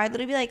 So I'd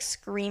literally be, like,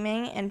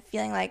 screaming and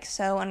feeling, like,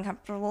 so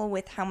uncomfortable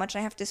with how much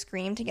I have to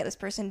scream to get this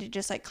person to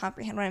just, like,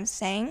 comprehend what I'm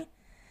saying.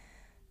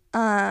 So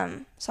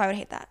I would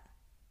hate that.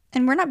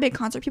 And we're not big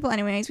concert people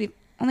anyways. We've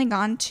only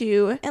gone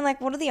to... And, like,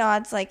 what are the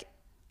odds, like...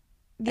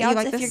 The odds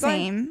like if the you're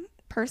same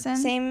person?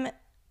 Same,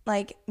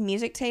 like,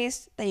 music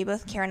taste that you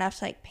both care enough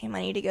to, like, pay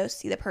money to go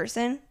see the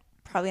person?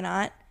 Probably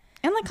not.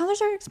 And, like,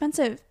 concerts are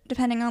expensive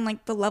depending on,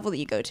 like, the level that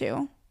you go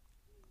to.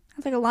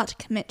 That's, like, a lot to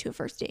commit to a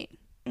first date.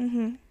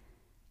 Mm-hmm.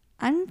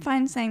 I'm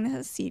fine saying this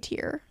is C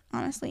tier,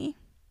 honestly.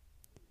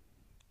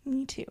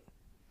 Me too.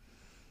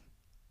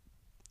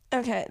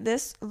 Okay,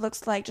 this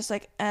looks like just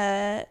like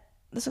a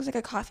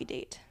coffee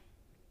date.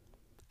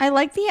 I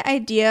like the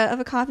idea of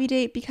a coffee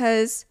date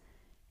because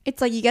it's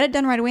like you get it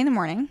done right away in the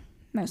morning,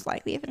 most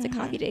likely if it's a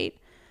coffee date.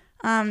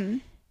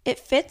 It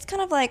fits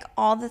kind of like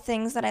all the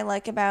things that I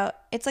like about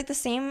it's like the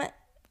same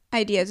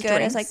idea as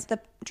good as like the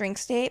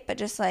drinks date, but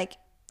just like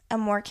a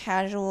more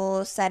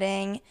casual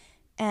setting.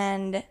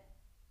 And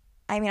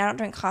I mean, I don't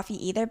drink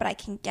coffee either, but I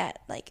can get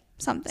like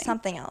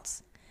something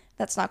else.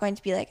 That's not going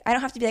to be like, I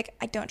don't have to be like,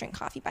 I don't drink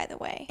coffee, by the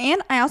way.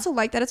 And I also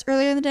like that it's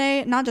earlier in the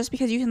day, not just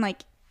because you can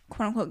like,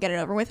 quote unquote, get it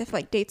over with if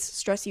like dates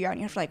stress you out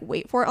and you have to like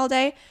wait for it all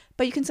day,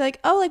 but you can say like,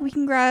 oh, like we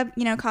can grab,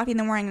 you know, coffee in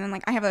the morning and then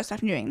like I have other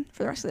stuff I'm doing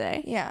for the rest of the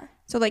day. Yeah.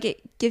 So like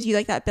it gives you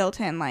like that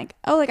built-in like,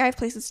 oh, like I have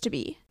places to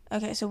be.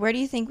 Okay, so where do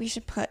you think we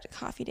should put a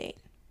coffee date?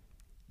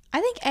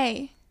 I think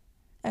A.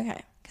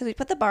 Okay, because we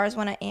put the bars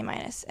one at A-,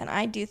 and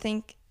I do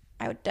think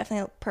I would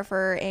definitely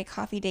prefer a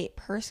coffee date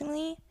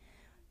personally.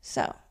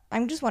 So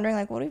I'm just wondering,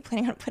 like, what are we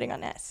planning on putting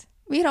on S?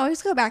 We could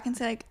always go back and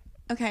say, like,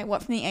 okay,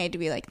 what from the A do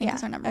we like think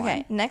is our number one?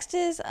 Okay, next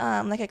is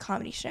like a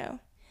comedy show.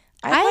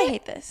 I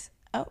hate this.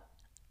 Oh,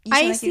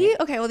 I see.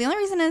 Okay, well, the only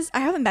reason is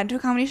I haven't been to a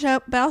comedy show,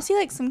 but I'll see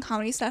like some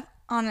comedy stuff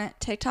on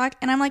TikTok,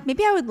 and I'm like,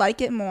 maybe I would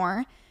like it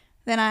more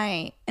than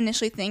I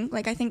initially think.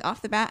 Like, I think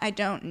off the bat, I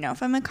don't know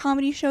if I'm a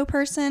comedy show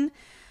person.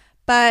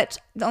 But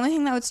the only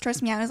thing that would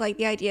stress me out is, like,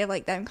 the idea of,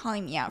 like, them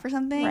calling me out for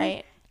something.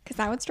 Right. Because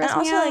that would stress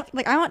me out.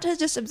 Like, I want to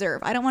just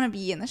observe. I don't want to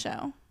be in the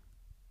show.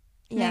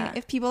 Yeah. Like,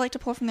 if people like to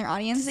pull from their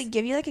audience. Does it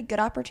give you, like, a good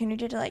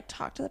opportunity to, like,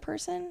 talk to the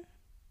person?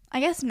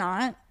 I guess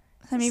not.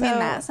 So maybe in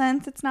that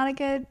sense, it's not a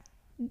good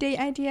date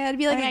idea. It'd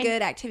be, like, a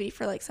good activity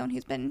for, like, someone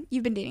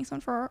you've been dating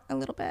someone for a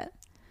little bit.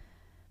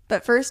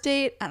 But first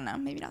date, I don't know.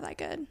 Maybe not that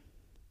good.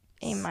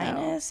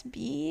 A-,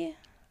 B?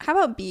 How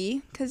about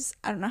B? Because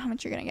I don't know how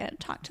much you're going to get to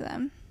talk to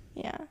them.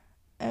 Yeah.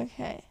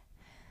 Okay.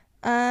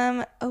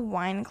 A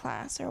wine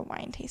class or a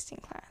wine tasting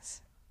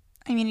class.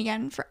 I mean,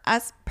 again, for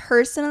us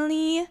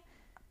personally,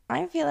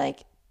 I feel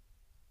like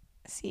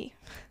C.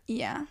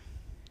 Yeah.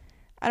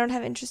 I don't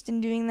have interest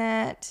in doing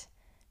that.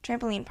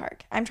 Trampoline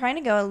park. I'm trying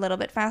to go a little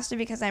bit faster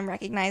because I'm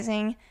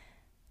recognizing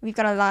we've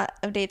got a lot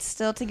of dates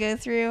still to go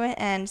through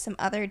and some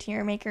other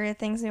tier maker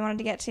things we wanted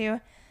to get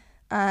to.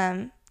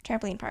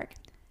 Trampoline park.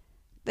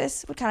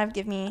 This would kind of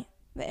give me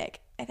the ick,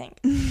 I think,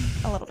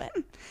 a little bit.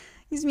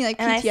 Gives me like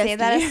PTSD. And I say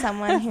that as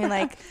someone who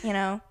like, you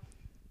know,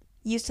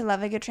 used to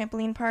love a good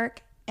trampoline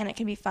park and it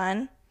can be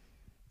fun,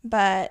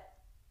 but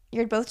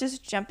you're both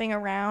just jumping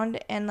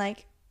around and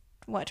like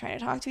trying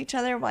to talk to each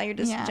other while you're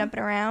just jumping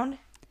around.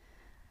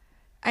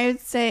 I would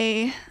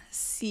say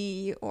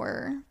C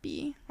or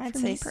B. I'd for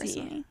say me C.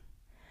 personally.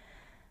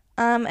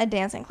 A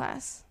dancing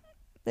class.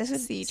 This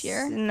would C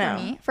tier no.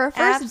 for me. For a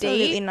first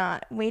Absolutely date,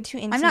 not. Way too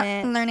intimate.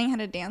 I'm not learning how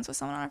to dance with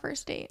someone on a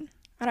first date.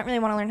 I don't really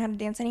want to learn how to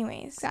dance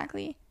anyways.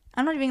 Exactly.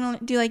 I'm not even going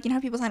to do, like, you know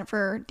how people sign up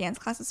for dance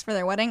classes for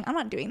their wedding? I'm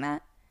not doing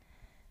that.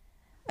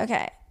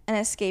 Okay, an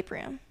escape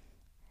room.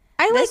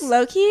 Like,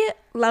 low-key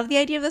love the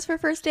idea of this for a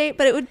first date,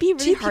 but it would be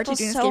really hard to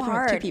do an escape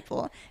room with 2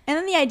 people. And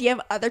then the idea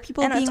of other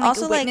people being, like,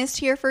 a witness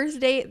to your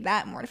first date,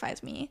 that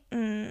mortifies me.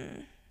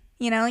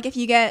 You know, like, if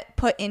you get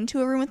put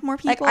into a room with more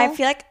people. Like, I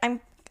feel like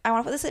I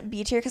want to put this at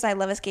B tier because I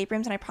love escape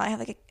rooms and I probably have,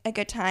 like, a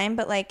good time.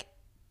 But, like,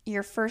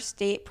 your first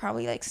date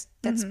probably, like,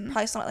 that's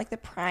probably not, like, the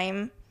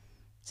prime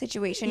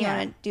situation you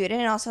want to do it in.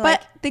 And also,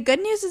 but the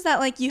good news is that,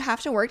 like, you have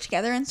to work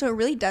together. And so it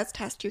really does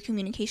test your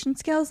communication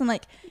skills and,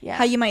 like,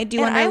 how you might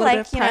do under a little bit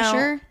of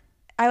pressure.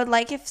 I would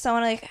like if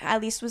someone, like,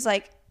 at least was,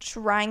 like,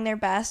 trying their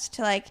best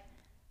to, like,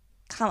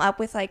 come up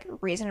with, like,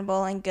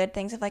 reasonable and good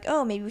things of, like,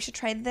 oh, maybe we should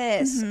try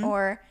this.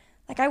 Or,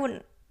 like,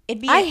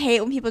 I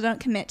hate when people don't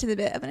commit to the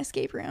bit of an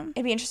escape room.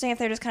 It'd be interesting if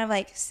they're just kind of,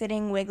 like,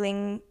 sitting,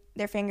 wiggling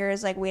their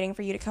fingers, like, waiting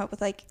for you to come up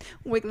with, like...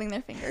 Wiggling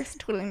their fingers,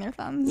 twiddling their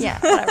thumbs. Yeah,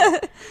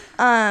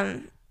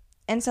 whatever.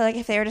 And so, like,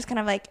 if they were just kind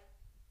of, like,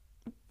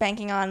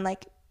 banking on,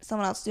 like,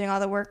 someone else doing all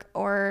the work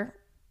or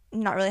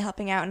not really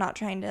helping out, not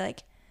trying to,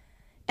 like...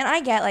 And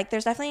I get, like,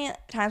 there's definitely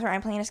times where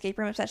I'm playing an escape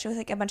room, especially with,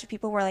 like, a bunch of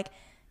people where, like,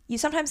 you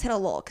sometimes hit a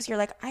lull because you're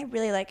like, I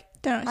really, like,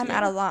 I'm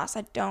at a loss.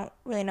 I don't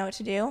really know what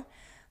to do.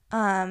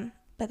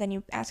 But then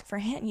you ask for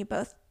a hint and you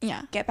both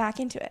get back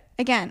into it.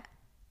 Again,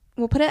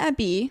 we'll put it at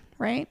B,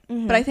 right?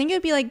 But I think it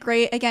would be, like,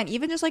 great, again,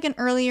 even just, like, an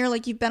earlier,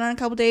 like, you've been on a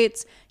couple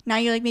dates, now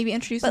you're, like, maybe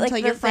introducing them to,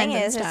 like, your friends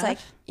and stuff. It's like,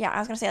 I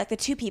was going to say, like, the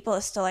 2 people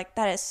is still, like,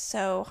 that is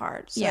so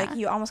hard. So, like,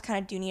 you almost kind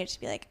of do need it to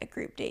be, like, a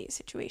group date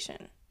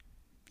situation.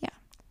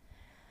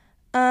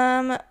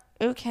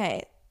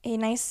 Okay. A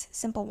nice,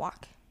 simple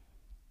walk.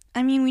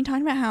 I mean, we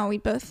talked about how we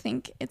both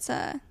think it's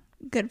a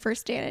good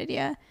first date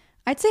idea.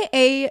 I'd say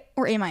A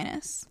or A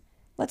minus.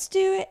 Let's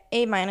do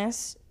A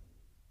minus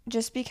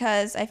just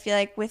because I feel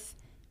like with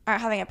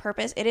having a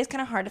purpose, it is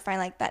kind of hard to find,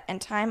 like, that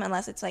end time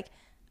unless it's, like,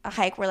 a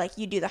hike where, like,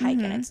 you do the hike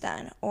and it's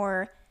done.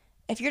 Or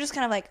if you're just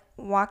kind of, like,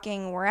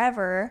 walking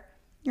wherever,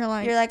 you're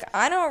like,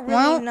 I don't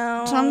really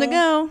know. Time to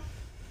go.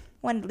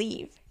 When to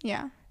leave.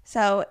 Yeah.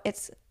 So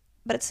it's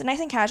nice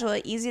and casual,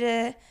 easy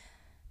to,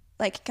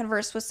 like,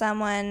 converse with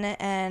someone,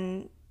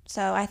 and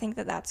so I think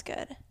that that's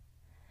good.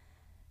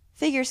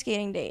 Figure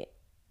skating date.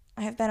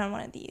 I have been on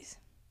one of these.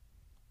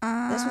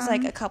 This was,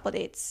 like, a couple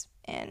dates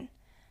in,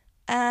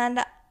 and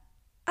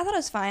I thought it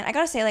was fine. I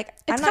gotta say, like,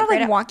 I'm not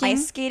great at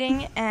ice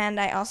skating, and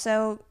I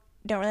also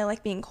don't really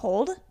like being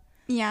cold.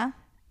 Yeah.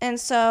 And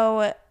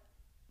so,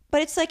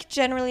 but it's, like,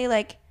 generally,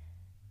 like,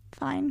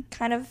 fine.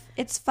 Kind of,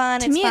 it's fun.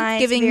 To me, it's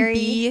giving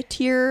B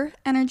tier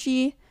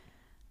energy.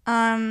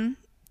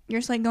 You're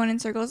just, like, going in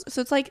circles.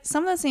 So it's, like,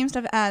 some of the same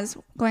stuff as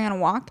going on a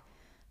walk.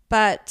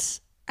 But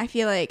I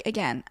feel like,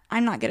 again,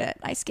 I'm not good at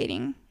ice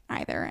skating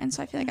either. And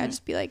so I feel like I'd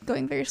just be, like,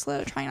 going very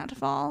slow, trying not to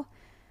fall.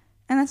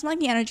 And that's not, like,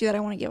 the energy that I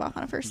want to give off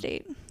on a first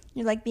date.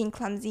 You're, like, being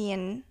clumsy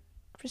and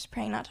just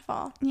praying not to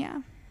fall.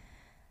 Yeah.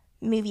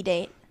 Movie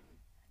date.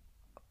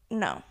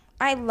 No.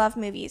 I love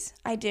movies.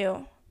 I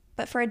do.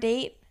 But for a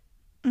date.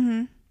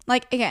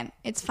 Like, again,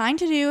 it's fine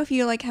to do if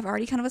you, like, have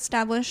already kind of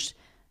established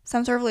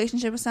some sort of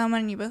relationship with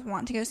someone and you both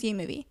want to go see a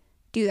movie.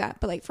 Do that.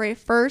 But, like, for a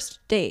first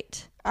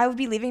date, I would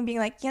be leaving being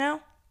like, you know,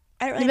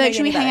 I don't really know. Like,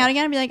 should we hang out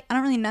again? I'd be like, I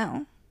don't really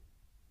know.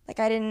 Like,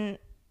 I didn't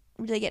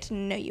really get to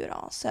know you at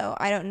all, so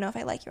I don't know if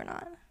I like you or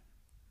not.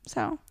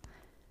 So,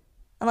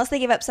 unless they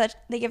give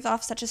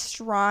off such a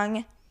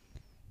strong,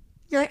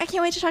 you're like, I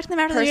can't wait to talk to them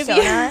after the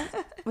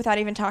movie without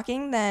even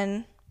talking,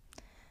 then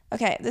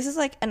okay, this is,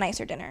 like, a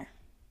nicer dinner.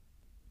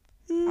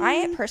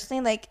 I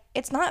personally, like,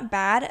 it's not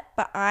bad,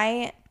 but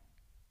I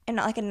am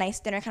not, like, a nice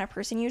dinner kind of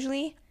person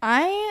usually.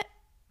 I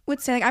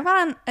would say, like, I've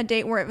gone on a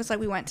date where it was, like,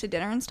 we went to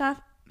dinner and stuff,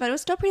 but it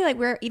was still pretty, like,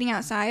 we're eating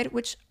outside,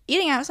 which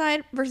eating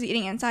outside versus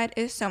eating inside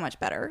is so much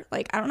better.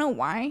 Like, I don't know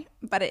why,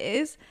 but it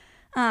is.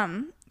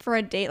 For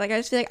a date, like, I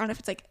just feel like, I don't know if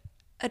it's, like,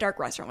 a dark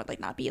restaurant would,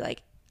 like, not be,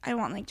 like, I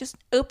want, like, just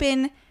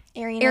open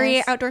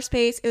area, outdoor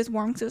space. It was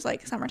warm because it was,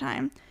 like,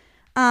 summertime.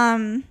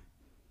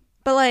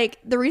 But, like,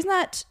 the reason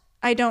that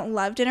I don't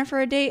love dinner for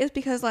a date is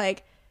because,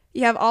 like,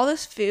 you have all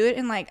this food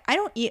and, like, I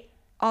don't eat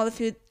all the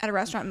food at a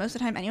restaurant most of the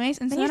time anyways.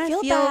 And so then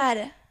you feel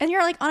bad. And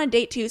you're, like, on a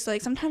date too. So,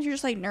 like, sometimes you're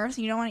just, like, nervous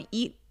and you don't want to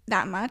eat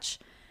that much.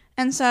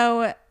 And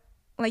so,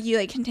 like, you,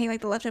 like, can take,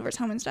 like, the leftovers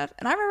home and stuff.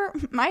 And I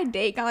remember my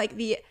date got, like,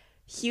 the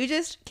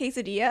hugest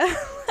quesadilla.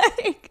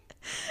 Like,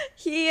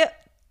 he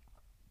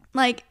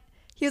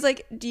was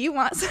like, do you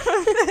want some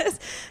of this?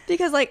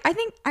 Because, like, I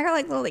think I got,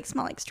 like, little, like,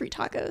 small, like, street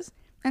tacos.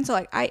 And so,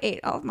 like, I ate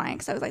all of mine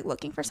because I was, like,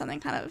 looking for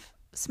something kind of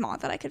small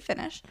that I could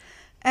finish.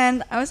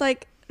 And I was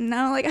like,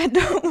 no, like, I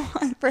don't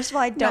want. First of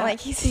all, I don't like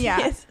quesadillas.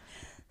 Yeah.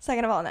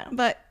 Second of all, no.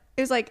 But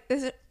it was, like,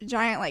 this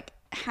giant, like,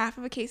 half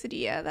of a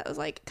quesadilla that was,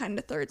 like, cut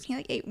into thirds. He,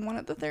 like, ate one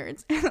of the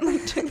thirds and then,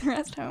 like, took the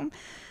rest home.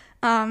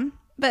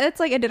 But it's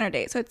like a dinner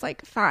date, so it's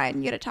like fine.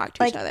 You get to talk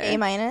to each other. A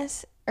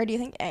minus, or do you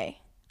think A?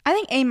 I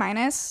think A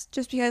minus,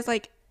 just because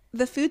like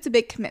the food's a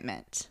big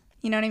commitment.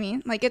 You know what I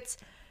mean? Like it's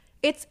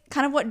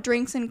kind of what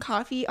drinks and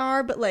coffee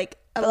are, but like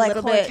a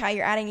little holy bit cow,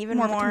 you're adding even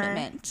more more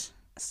commitment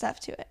stuff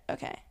to it.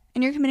 Okay.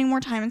 And you're committing more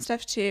time and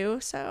stuff too.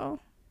 So,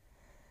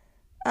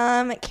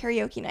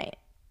 karaoke night.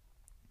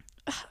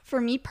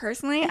 For me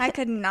personally, I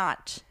could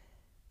not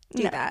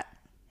do that.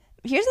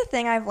 Here's the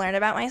thing I've learned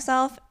about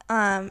myself.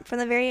 From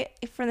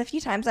the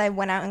few times I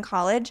went out in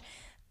college,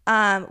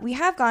 we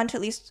have gone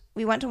to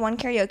we went to one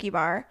karaoke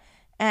bar,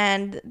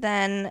 and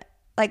then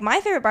like my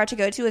favorite bar to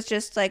go to is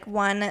just like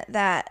one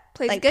that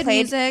plays good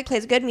music.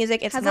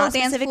 It's not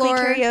specifically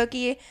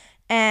karaoke,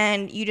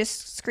 and you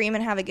just scream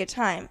and have a good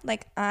time.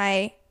 Like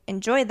I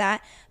enjoyed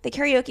that. The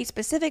karaoke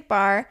specific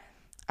bar,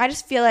 I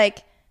just feel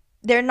like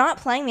they're not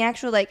playing the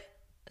actual like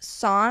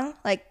song,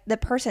 like the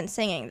person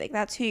singing, like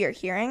that's who you're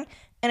hearing,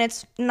 and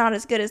it's not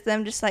as good as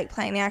them just like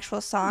playing the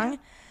actual song.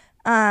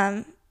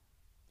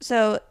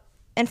 So,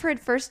 and for a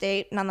first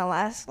date,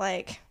 nonetheless,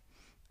 like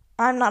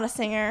I'm not a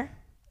singer.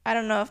 I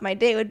don't know if my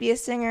date would be a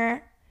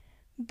singer,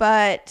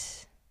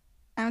 but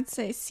I would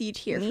say C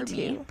tier for too.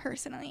 me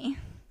personally.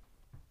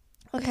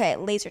 Okay,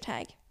 laser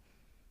tag.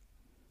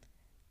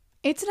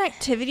 It's an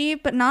activity,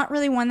 but not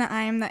really one that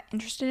I am that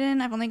interested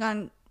in. I've only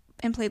gone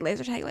and played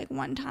laser tag like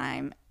one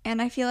time, and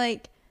I feel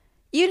like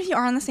even if you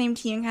are on the same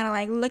team, kind of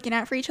like looking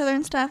out for each other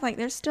and stuff, like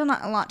there's still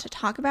not a lot to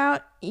talk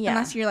about. Yeah.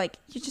 Unless you're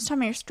just talking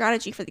about your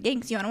strategy for the game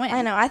because you want to win.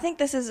 I know. I think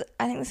this is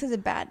a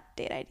bad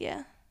date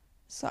idea.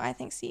 So I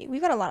think C. We've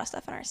got a lot of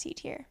stuff in our C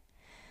tier.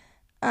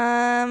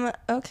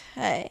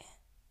 Okay.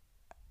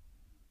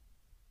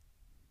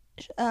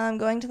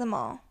 Going to the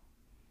mall.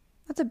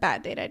 That's a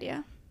bad date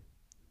idea.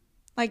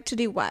 Like to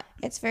do what?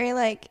 It's very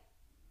like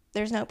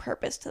there's no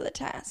purpose to the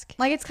task.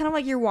 Like it's kind of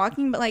like you're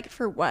walking, but like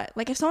for what?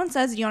 Like if someone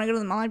says, do you want to go to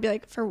the mall? I'd be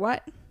like, for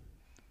what?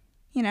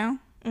 You know?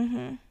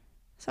 Mm-hmm.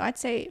 So I'd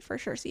say for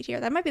sure C tier.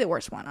 That might be the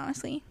worst one,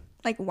 honestly.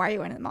 Like why are you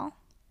going to the mall?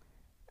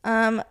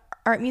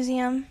 Art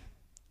museum.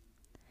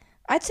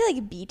 I'd say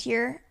like B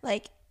tier.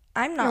 Like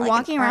I'm not you're like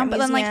walking an around, art but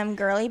then museum like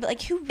girly, but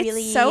like who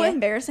really? It's so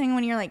embarrassing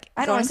when you're like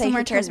I don't want to say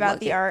who cares about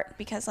the at art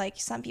because like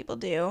some people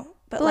do,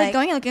 but like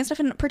going and looking at stuff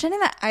and pretending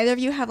that either of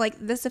you have like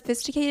the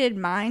sophisticated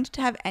mind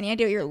to have any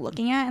idea what you're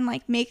looking at and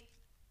like make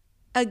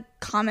a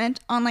comment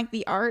on like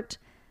the art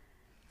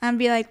and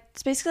be like,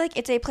 it's basically like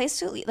it's a place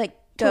to like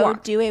go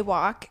do a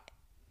walk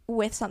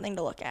with something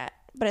to look at,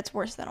 but it's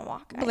worse than a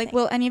walk. But like,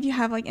 will any of you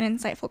have like an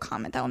insightful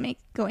comment that will make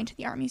going to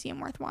the art museum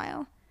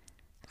worthwhile?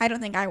 I don't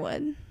think I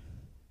would.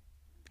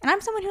 And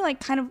I'm someone who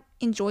like kind of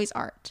enjoys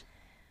art.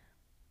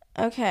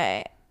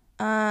 Okay.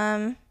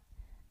 A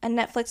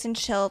Netflix and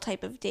chill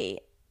type of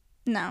date.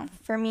 No.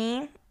 For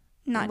me,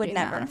 not would doing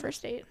never that on a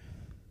first date.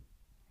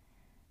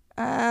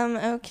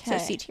 Okay. So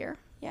C tier.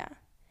 Yeah.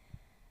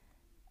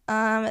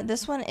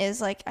 This one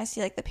is like I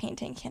see like the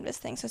painting canvas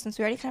thing. So since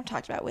we already kind of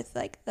talked about with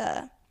like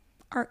the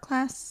art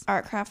class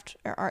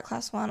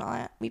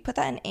one, we put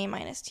that in A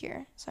minus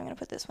tier. So I'm gonna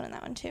put this one in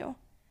that one too.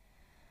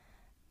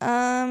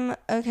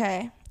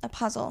 Okay, a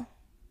puzzle.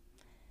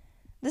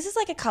 This is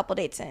like a couple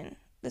dates in.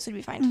 This would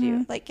be fine to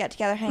do. Like get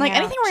together, hang out. Like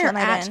anything where you're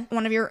at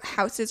one of your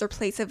houses or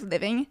place of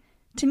living,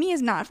 to me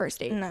is not a first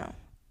date. No.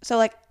 So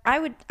like I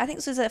think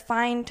this is a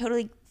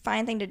totally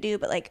fine thing to do,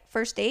 but like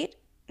first date,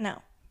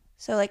 no.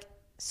 So like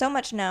so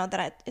much no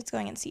that it's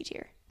going in C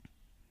tier.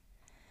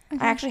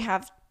 Okay. I actually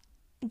have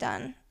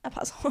done a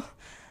puzzle,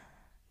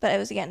 but it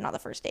was again not the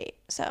first date.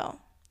 So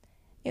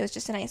it was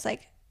just a nice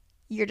like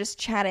you're just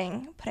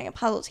chatting, putting a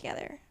puzzle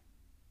together.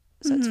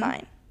 So it's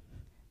fine.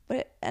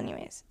 But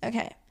anyways,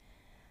 okay.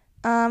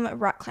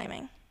 Rock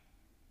climbing.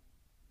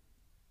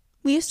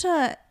 We used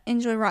to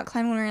enjoy rock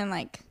climbing when we were in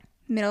like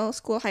middle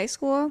school, high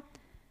school.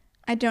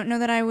 I don't know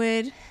that I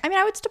would. I mean,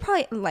 I would still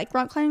probably like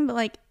rock climbing, but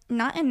like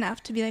not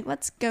enough to be like,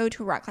 let's go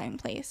to a rock climbing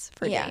place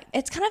for a date.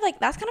 It's kind of like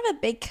that's kind of a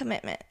big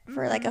commitment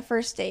for like a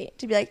first date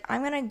to be like,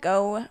 I'm gonna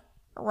go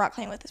rock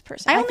climbing with this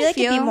person. I feel like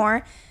it'd be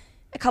more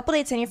a couple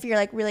dates in if you're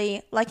like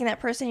really liking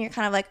that person, you're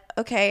kind of like,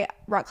 okay,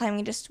 rock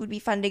climbing just would be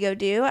fun to go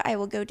do. I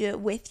will go do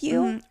it with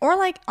you. Or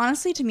like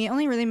honestly, to me, it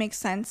only really makes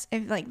sense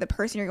if like the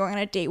person you're going on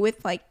a date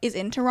with like is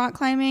into rock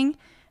climbing,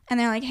 and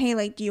they're like, hey,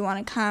 like, do you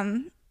want to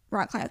come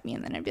rock climb with me?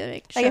 And then I'd be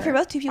like, sure, like if you're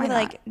both two people that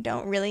like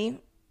don't really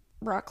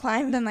rock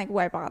climb, then like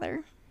why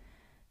bother?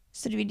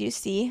 So do we do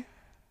C?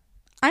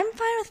 I'm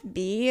fine with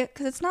B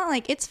because it's not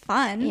like it's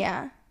fun.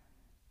 Yeah.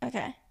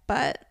 Okay.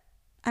 But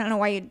I don't know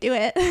why you'd do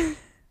it.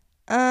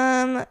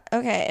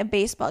 Okay, a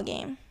baseball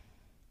game.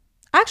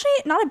 Actually,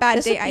 not a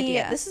bad date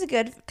idea. This is a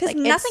good because like,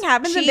 nothing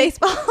happens in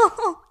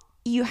baseball.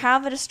 You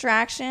have a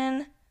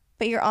distraction,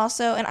 but you're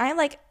also, and I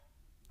like,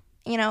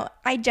 you know,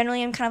 I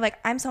generally am kind of like,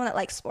 I'm someone that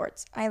likes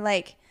sports. I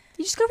like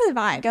you just go for the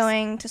vibes.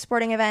 Going to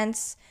sporting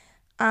events.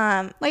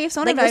 Like if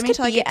someone invited me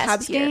to like a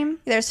Cubs game,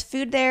 there's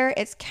food there.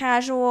 It's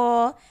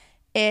casual.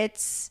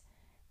 It's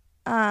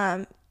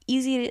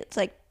easy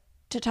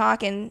to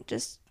talk and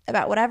just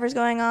about whatever's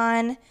going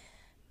on.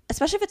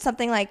 Especially if it's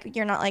something like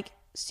you're not like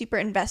super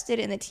invested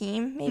in the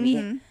team,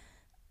 maybe.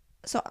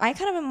 So I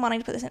kind of am wanting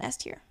to put this in S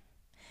tier.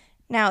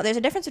 Now, there's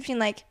a difference between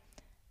like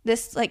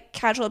this like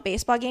casual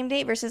baseball game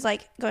date versus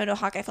like going to a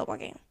Hawkeye football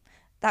game.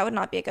 That would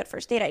not be a good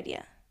first date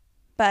idea.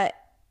 But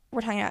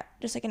we're talking about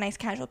just like a nice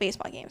casual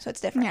baseball game, so it's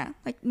different. Yeah,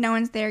 like no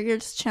one's there. You're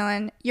just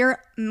chilling.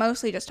 You're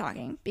mostly just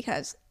talking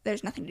because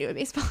there's nothing to do with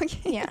baseball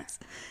games. Yeah.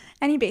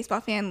 Any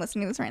baseball fan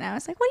listening to this right now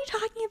is like, what are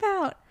you talking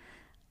about?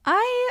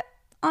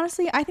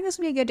 Honestly, I think this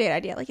would be a good date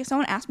idea. Like if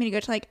someone asked me to go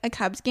to like a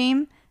Cubs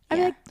game, I'd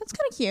be like, that's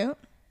kind of cute.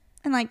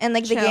 And like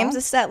the chill. game's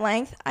a set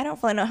length. I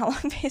don't really know how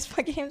long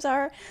baseball games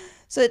are.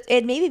 So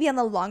it'd maybe be on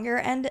the longer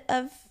end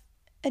of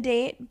a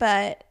date,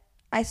 but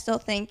I still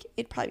think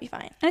it'd probably be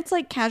fine. And it's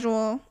like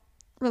casual,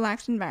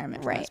 relaxed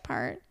environment for right. the most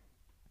part.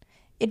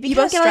 It'd be you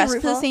kind both of get stressful.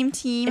 like root for the same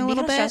team It'd a be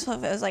little kind bit. of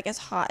stressful if it was like as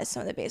hot as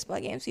some of the baseball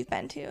games we've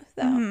been to,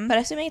 though. Mm-hmm. But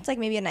assuming it's like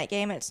maybe a night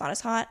game and it's not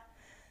as hot.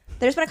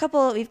 There's been a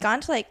couple. We've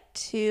gone to like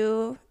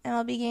 2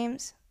 MLB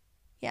games.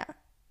 Yeah.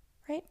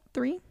 Right?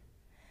 3.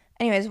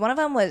 Anyways, one of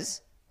them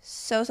was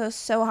so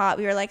hot.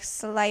 We were like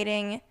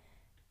sliding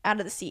out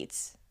of the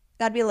seats.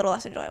 That'd be a little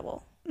less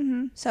enjoyable.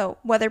 Mm-hmm. So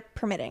weather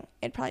permitting,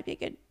 it'd probably be a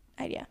good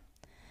idea.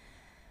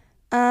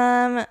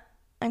 I'm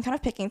kind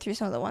of picking through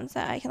some of the ones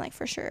that I can like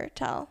for sure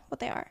tell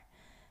what they are.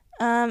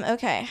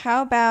 Okay,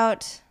 how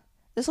about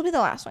this will be the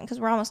last one because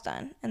we're almost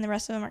done and the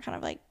rest of them are kind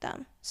of like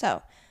dumb.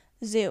 So,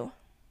 zoo.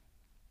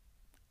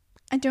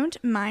 I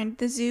don't mind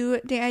the zoo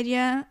day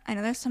idea. I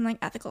know there's some like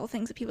ethical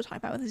things that people talk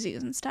about with the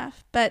zoos and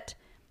stuff, but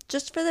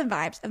just for the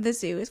vibes of the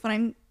zoo is what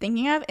I'm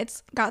thinking of.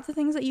 It's got the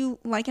things that you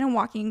like in a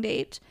walking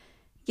date.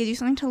 Gives you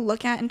something to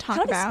look at and talk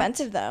Kind of about.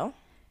 expensive though.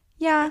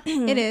 Yeah,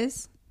 it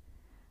is.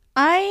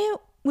 I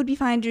would be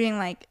fine doing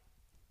like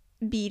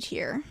B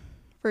tier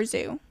for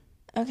zoo.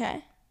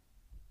 Okay.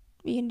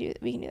 We can do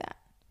that.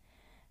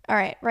 All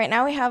right. Right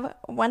now we have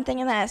one thing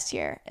in the S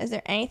tier. Is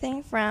there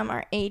anything from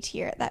our A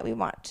tier that we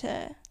want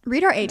to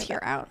read our A tier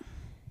out?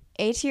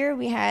 A tier,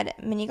 we had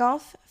mini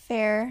golf,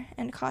 fair,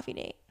 and coffee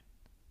date.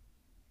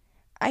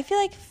 I feel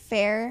like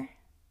fair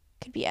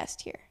could be S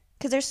tier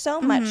because there's so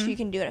much you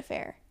can do at a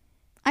fair.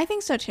 I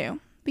think so too.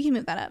 We can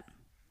move that up.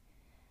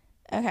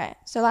 Okay,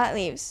 so that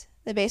leaves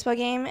the baseball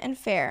game and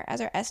fair as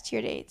our S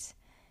tier dates.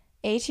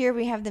 A tier,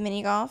 we have the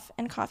mini golf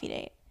and coffee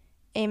date.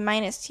 A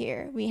minus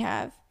tier, we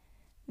have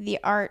the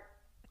art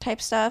type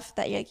stuff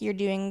that you're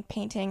doing,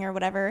 painting or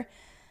whatever.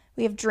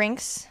 We have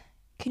drinks,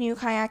 canoe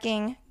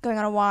kayaking, going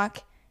on a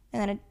walk,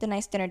 and then the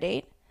nice dinner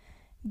date.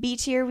 B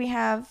tier, we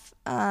have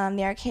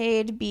the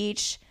arcade,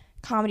 beach,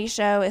 comedy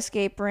show,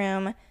 escape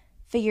room,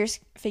 figure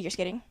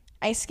skating,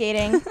 ice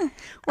skating.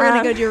 We're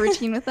going to go do a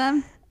routine with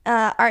them.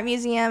 Art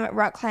museum,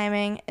 rock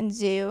climbing, and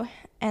zoo.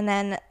 And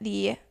then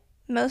the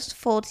most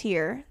full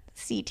tier,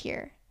 C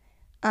tier.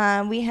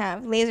 We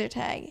have laser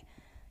tag,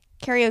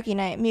 karaoke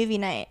night, movie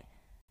night,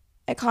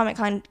 a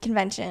Comic-Con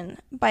convention,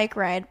 bike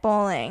ride,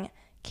 bowling,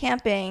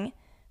 camping,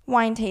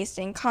 wine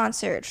tasting,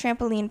 concert,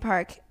 trampoline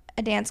park,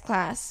 a dance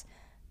class,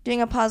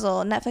 doing a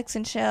puzzle, Netflix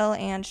and chill,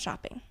 and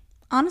shopping.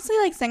 Honestly,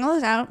 like saying all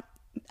those out,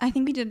 I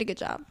think we did a good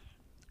job.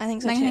 I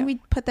think so too. I think we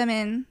put them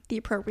in the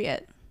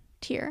appropriate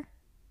tier.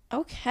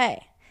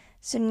 Okay.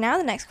 So now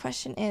the next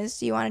question is,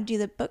 do you want to do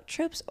the book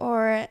tropes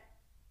or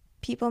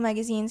People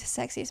Magazine's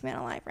Sexiest Man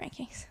Alive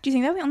rankings? Do you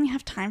think that we only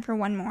have time for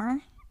one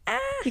more?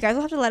 You guys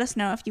will have to let us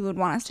know if you would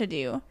want us to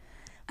do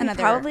another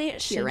we probably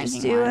should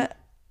ranking just do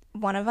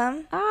one of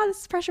them.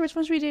 This is pressure. Which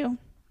one should we do?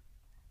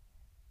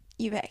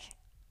 You pick.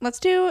 Let's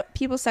do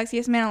People's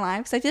Sexiest Man Alive,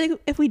 because I feel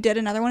like if we did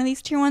another one of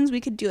these tier ones,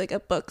 we could do like a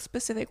book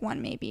specific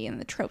one maybe,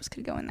 and the tropes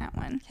could go in that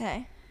one.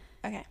 Okay.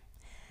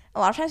 A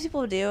lot of times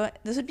people do,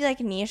 this would be like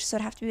niche, so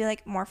it'd have to be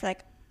like more for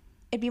like,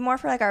 it'd be more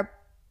for like our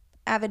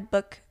avid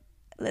book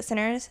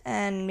listeners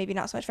and maybe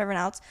not so much for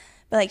everyone else,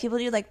 but like people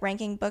do like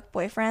ranking book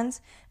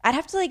boyfriends. I'd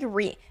have to like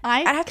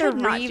I'd have to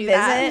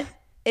revisit.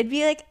 It'd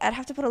be like I'd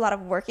have to put a lot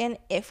of work in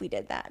if we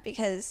did that,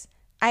 because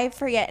I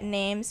forget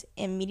names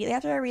immediately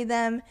after I read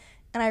them,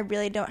 and I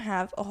really don't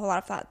have a whole lot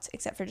of thoughts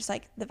except for just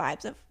like the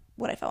vibes of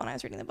what I felt when I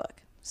was reading the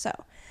book. So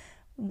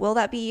will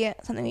that be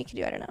something we could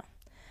do? I don't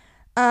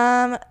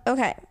know.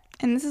 Okay.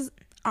 And this is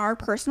our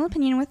personal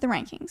opinion with the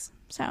rankings,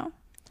 so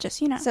just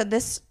so you know. So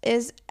this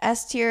is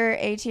S tier,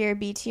 A tier,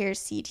 B tier,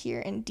 C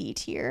tier, and D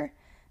tier.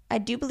 I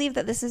do believe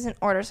that this is in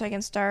order, so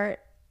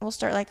we'll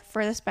start like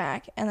furthest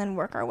back and then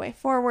work our way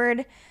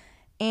forward.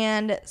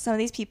 And some of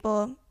these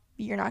people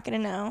you're not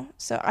going to know.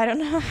 So I don't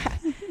know.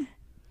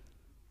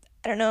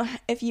 I don't know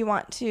if you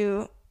want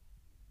to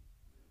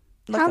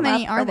look How them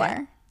many up are or what.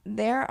 there?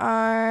 There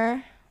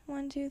are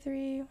 1, 2, 3, 1, 2,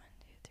 3, 4, 5, 6,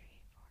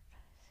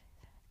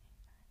 7,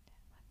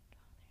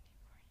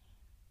 8,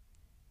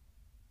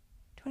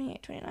 9, 10, 11, 12, 13, 14,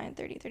 28, 29,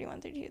 30,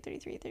 31, 32,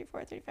 33,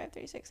 34, 35,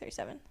 36,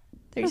 37.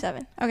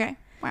 37. Okay.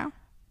 Wow.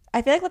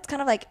 I feel like let's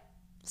kind of like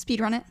Speed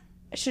run it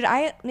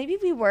maybe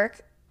we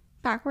work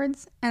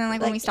backwards, and then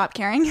like when we stop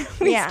caring,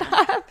 we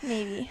stop.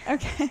 Maybe.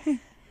 Okay.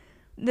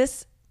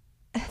 This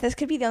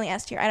could be the only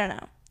S tier. I don't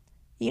know.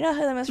 You know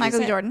who the most Michael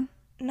recent? Jordan.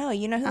 No,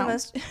 you know who the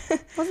most.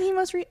 Wasn't he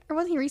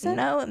wasn't he recent?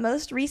 No,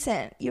 most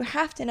recent. You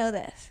have to know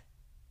this.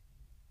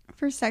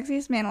 For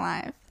Sexiest Man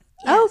Alive.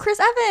 Yes. Oh, Chris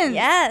Evans.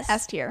 Yes.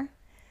 S tier.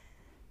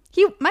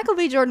 Michael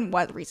B. Jordan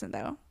was recent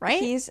though, right?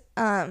 He's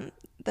the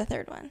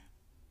third one.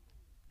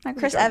 Michael B.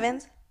 Chris Jordan.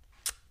 Evans.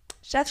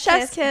 Chef's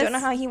Kiss. Don't know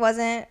how he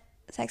wasn't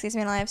Sexiest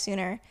Man Alive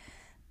sooner.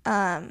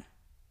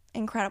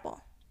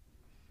 Incredible.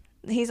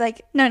 He's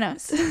like No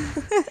notes.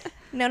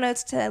 no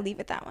notes to leave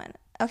with that one.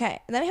 Okay,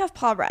 and then we have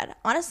Paul Rudd.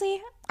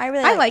 Honestly, I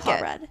really like Paul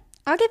it. Rudd.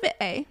 I'll give it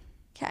A.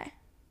 Okay.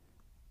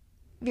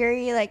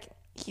 Very like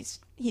he's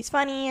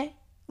funny,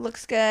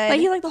 looks good. Like,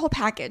 he like the whole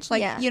package.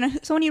 Like, Yeah. you know,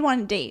 someone you'd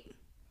want to date.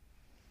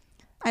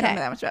 I don't Okay.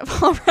 know that much about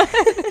Paul Rudd.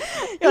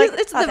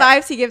 It's the okay.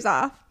 vibes he gives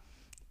off.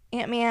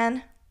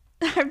 Ant-Man.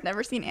 I've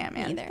never seen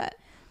Ant-Man Either. but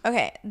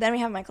Okay, then we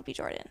have Michael B.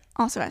 Jordan.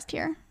 also S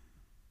tier.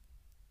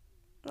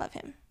 Love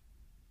him.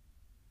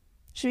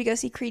 Should we go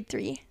see Creed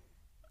 3?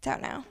 It's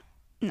out now.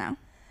 No.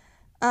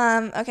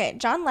 Okay,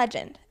 John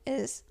Legend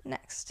is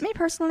next. Me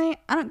personally,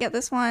 I don't get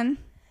this one.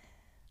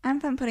 I'm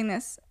fine putting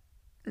this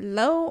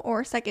low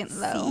or second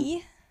low.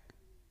 C?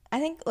 I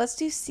think let's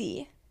do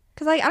C.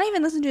 Because, like, I don't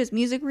even listen to his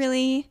music,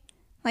 really.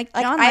 Like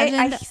Like, John I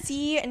Legend.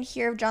 see and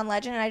hear of John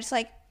Legend, and I just,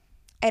 like,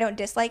 I don't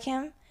dislike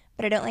him,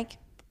 but I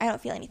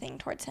don't feel anything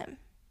towards him.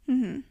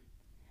 Mm-hmm.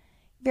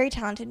 Very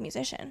talented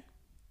musician.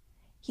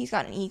 He's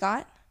got an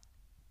EGOT.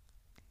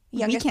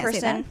 Youngest Youngest say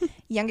person,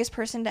 youngest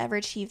person to ever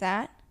achieve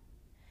that.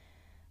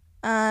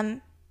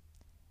 I'm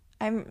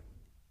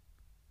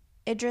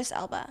Idris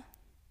Elba.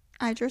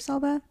 Idris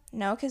Elba.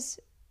 No, because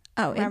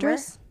Oh, remember,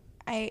 Idris.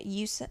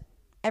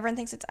 everyone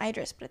thinks it's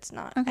Idris, but it's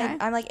not. Okay.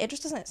 I'm like,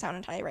 Idris doesn't sound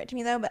entirely right to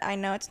me though, but I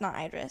know it's not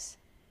Idris.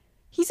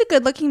 He's a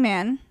good-looking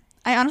man.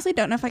 I honestly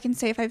don't know if I can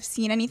say if I've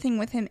seen anything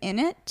with him in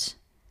it.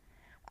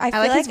 I feel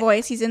like his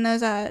voice. He's in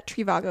those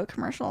Trivago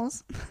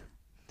commercials.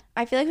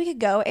 I feel like we could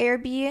go A or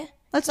B.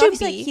 Let's So do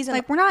obviously, B. He's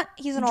Like, we're not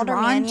he's an older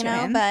drawn man, to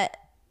him. but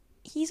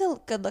he's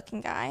a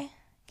good-looking guy.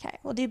 Okay,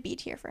 we'll do B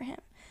tier for him.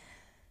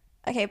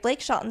 Okay,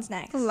 Blake Shelton's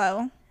next.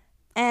 low.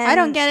 And I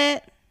don't get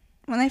it.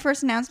 When they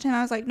first announced him,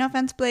 I was like, no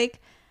offense, Blake,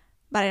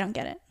 but I don't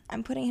get it.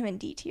 I'm putting him in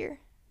D tier.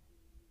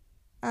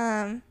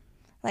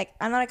 Like,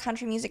 I'm not a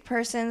country music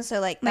person, so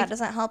like that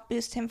doesn't help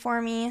boost him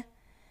for me.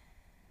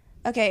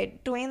 Okay,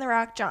 Dwayne The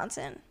Rock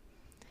Johnson.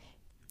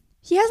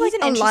 He has He's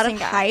like an a lot of interesting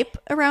guy. hype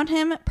around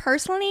him.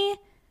 Personally,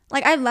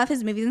 like, I love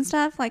his movies and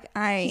stuff. Like,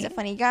 He's a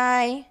funny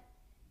guy.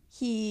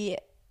 He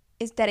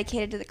is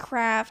dedicated to the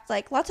craft.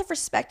 Like, lots of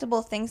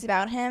respectable things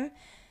about him.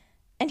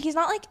 And he's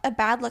not like a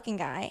bad looking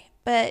guy,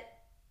 but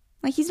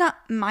like, he's not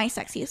my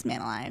sexiest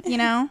man alive, you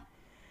know?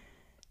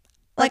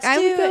 Like, Let's I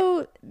would do-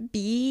 go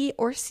B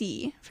or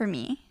C for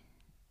me.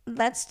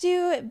 let's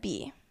do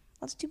B.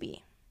 Let's do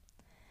B.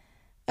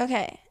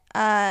 Okay.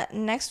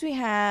 Next we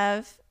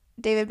have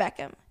David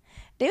Beckham.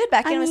 David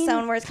Beckham is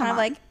someone where it's kind of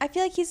like, I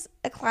feel like he's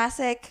a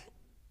classic.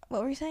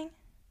 What were you saying?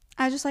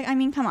 I was just like, I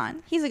mean, come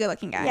on. He's a good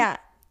looking guy. Yeah.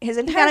 His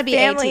gotta entire be A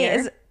family tier.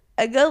 is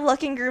a good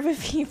looking group of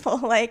people.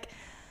 Like,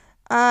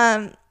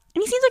 And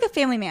he seems like a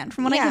family man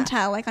from what I Yeah. can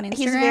tell, like on Instagram.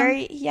 he's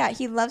very,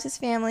 he loves his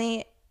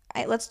family.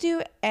 Let's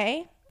do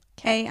A.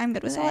 Okay, I'm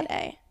good with Solid it.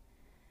 A.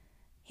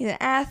 He's an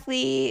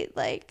athlete.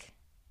 Like,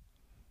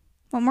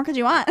 What more could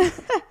you want?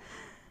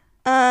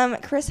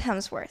 Chris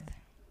Hemsworth.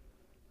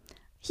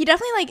 He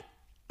definitely, like,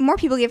 more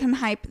people give him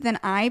hype than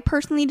I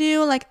personally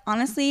do. Like,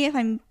 honestly, if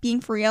I'm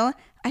being for real,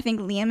 I think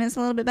Liam is a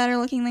little bit better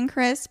looking than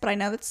Chris, but I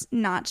know that's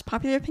not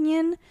popular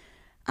opinion.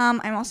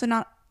 I'm also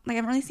not, like, I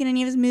haven't really seen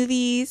any of his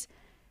movies,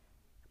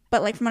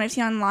 but, like, from what I've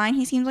seen online,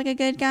 he seems like a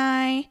good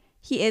guy.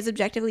 He is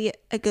objectively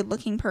a good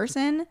looking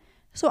person.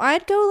 So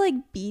I'd go, like,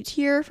 B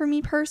tier for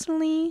me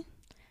personally.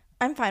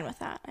 I'm fine with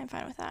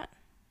that.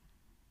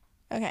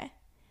 Okay.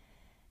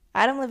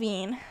 Adam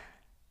Levine.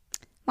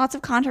 Lots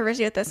of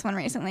controversy with this one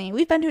recently.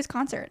 We've been to his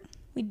concert.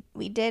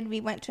 We did. We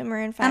went to a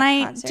Maroon 5 And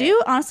I concert.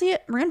 do, honestly,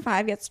 Maroon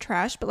 5 gets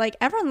trashed, but, like,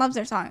 everyone loves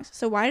their songs.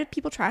 So why do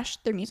people trash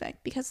their music?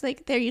 Because,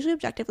 like, they're usually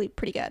objectively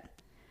pretty good.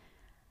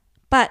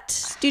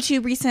 But due to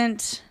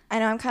recent, I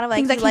know. I'm kind of like,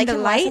 things that you like came to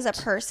him less as light.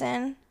 a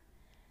person.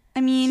 I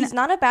mean, He's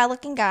not a bad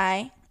looking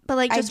guy. but,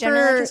 like, I just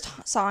generally like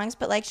for, his songs,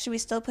 but like, should we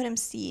still put him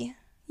C?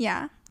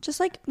 yeah, just,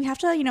 like, we have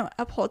to, you know,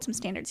 uphold some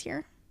standards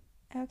here.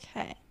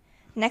 Okay.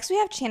 Next, we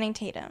have Channing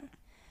Tatum,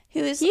 who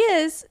is He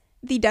is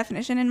the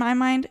definition in my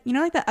mind. You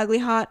know, like, the ugly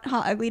hot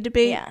ugly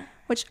debate? Yeah.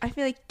 Which I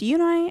feel like, do you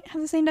and I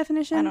have the same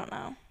definition? I don't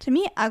know. To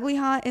me, ugly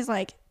hot is,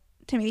 like,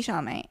 Timothée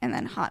Chalamet, and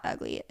then hot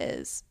ugly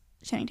is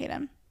Channing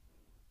Tatum.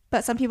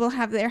 But some people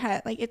have their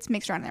head, like, it's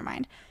mixed around in their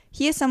mind.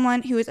 He is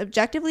someone who is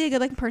objectively a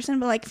good-looking person,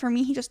 but, like, for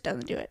me, he just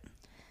doesn't do it.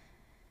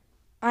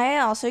 I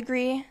also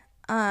agree.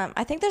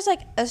 I think there's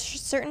like a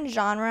certain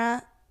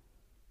genre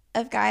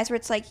of guys where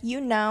it's like,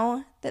 you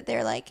know, that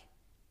they're like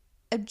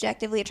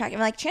objectively attractive.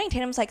 Like Channing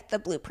Tatum's like the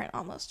blueprint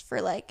almost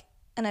for like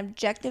an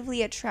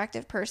objectively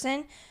attractive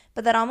person,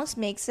 but that almost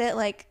makes it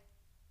like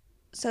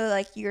so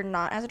like you're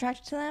not as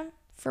attracted to them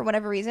for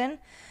whatever reason.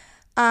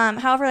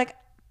 However, like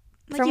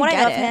from you what I get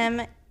know of it.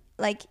 him,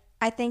 like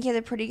I think he has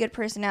a pretty good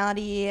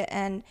personality,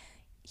 and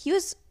he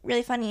was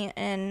really funny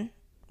in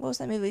what was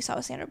that movie we saw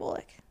with Sandra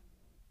Bullock?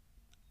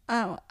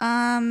 Oh,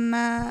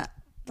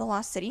 The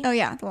Lost City. oh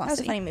yeah, The That Lost was a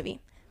City. funny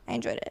movie. I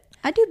enjoyed it.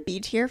 I do B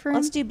tier for him.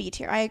 Let's do B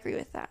tier. I agree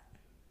with that.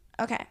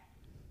 Okay.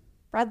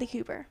 Bradley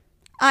Cooper.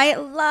 I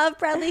love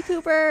Bradley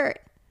Cooper.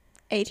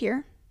 A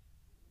tier.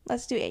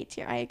 Let's do A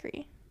tier. I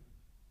agree.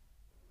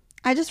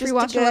 I just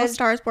rewatched a little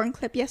Stars Born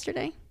clip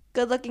yesterday.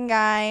 Good looking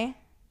guy.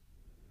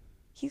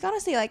 He's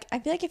honestly, like, I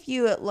feel like if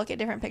you look at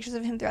different pictures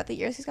of him throughout the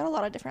years, he's got a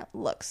lot of different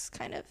looks,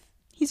 kind of.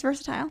 He's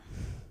versatile.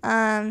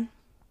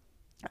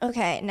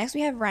 Okay, next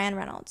we have Ryan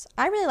Reynolds.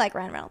 I really like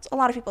Ryan Reynolds. A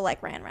lot of people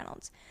like Ryan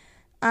Reynolds.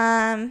 You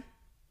know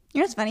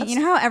what's funny? You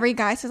know how every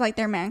guy says, like,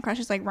 their man crush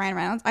is, like, Ryan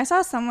Reynolds? I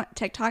saw some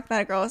TikTok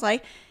that a girl was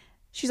like,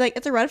 she's like,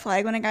 it's a red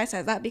flag when a guy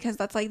says that because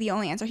that's, like, the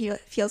only answer he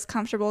feels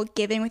comfortable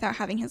giving without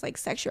having his, like,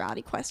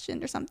 sexuality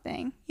questioned or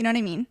something. You know what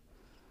I mean?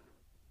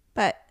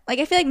 But, like,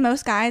 I feel like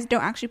most guys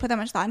don't actually put that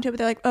much thought into it, but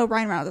they're like, oh,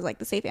 Ryan Reynolds is, like,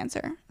 the safe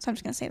answer. So I'm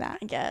just going to say that.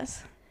 I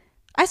guess.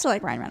 I still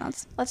like Ryan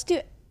Reynolds. Let's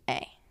do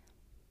A.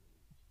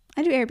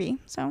 I do A or B,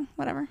 so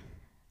whatever.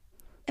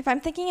 If I'm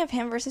thinking of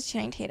him versus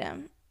Channing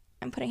Tatum,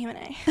 I'm putting him in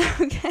A.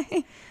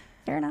 Okay.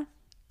 Fair enough.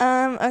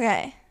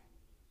 Okay.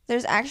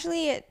 There's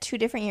actually 2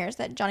 different years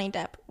that Johnny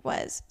Depp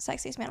was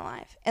Sexiest Man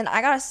Alive. And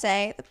I gotta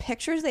say, the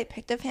pictures they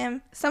picked of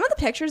him... Some of the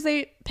pictures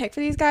they pick for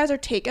these guys or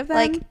take of them...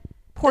 Like,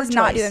 poor does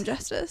not do them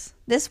justice.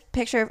 This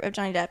picture of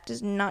Johnny Depp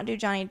does not do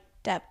Johnny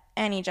Depp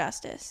any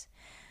justice.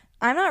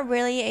 I'm not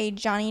really a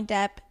Johnny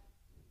Depp,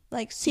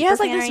 like, super he has,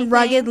 like, fan or this anything.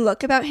 rugged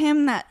look about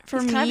him that, for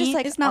He's me, kind of just,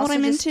 like, is not what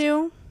I'm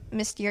into.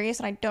 Mysterious,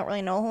 and I don't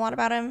really know a whole lot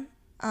about him.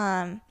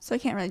 So I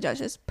can't really judge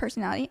his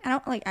personality.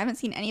 I haven't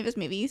seen any of his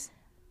movies.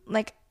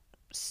 Like,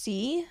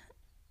 see?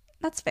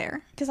 That's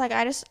fair. Because, like,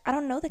 I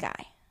don't know the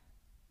guy.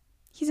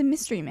 He's a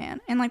mystery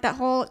man. And, like, that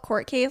whole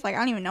court case, like, I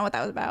don't even know what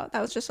that was about.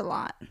 That was just a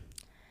lot.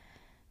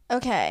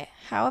 Okay,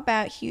 how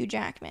about Hugh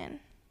Jackman?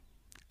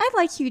 I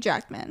like Hugh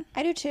Jackman.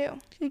 I do too.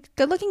 He's a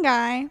good-looking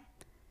guy.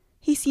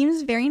 He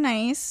seems very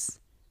nice.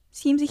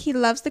 Seems like he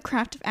loves the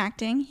craft of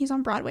acting. He's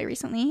on Broadway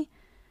recently.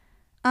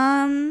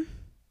 I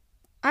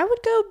would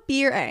go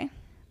B or A.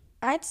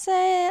 I'd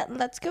say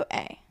let's go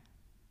A.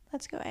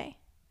 Let's go A.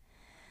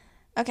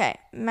 Okay,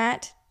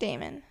 Matt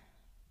Damon.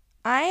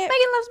 Megan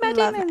loves Matt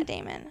Damon. Matt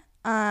Damon.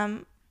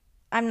 I'm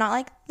not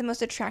like the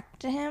most attracted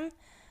to him.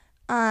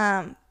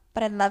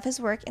 But I love his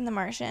work in The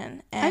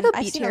Martian. And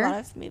I've seen a lot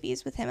of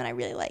movies with him and I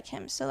really like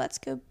him. So let's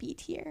go B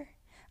tier.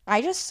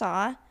 I just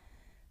saw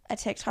a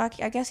TikTok.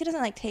 I guess he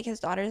doesn't like take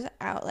his daughters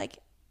out like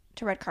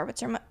to red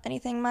carpets or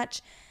anything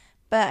much.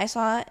 But I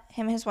saw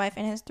him, his wife,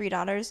 and his 3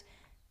 daughters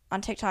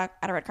on TikTok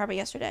at a red carpet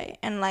yesterday.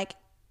 And like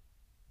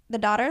the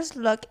daughters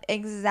look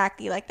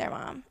exactly like their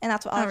mom. And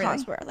that's what all the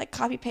moms were. Like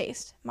copy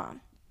paste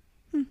mom.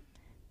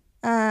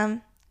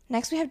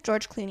 Next we have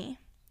George Clooney.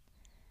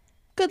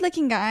 Good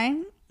looking guy.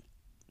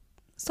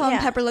 Salt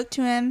and pepper look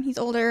to him. He's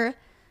older.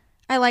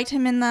 I liked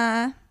him in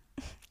the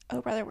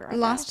Oh Brother Where Art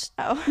Lost.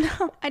 Thou? Oh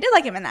no, I did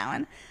like him in that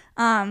one.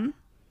 I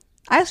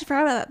actually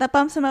forgot about that. That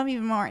bumps him up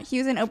even more. He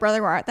was in Oh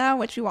Brother Where Art Thou,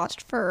 which we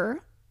watched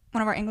for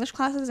one of our English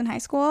classes in high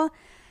school.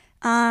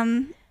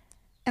 And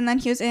then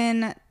he was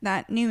in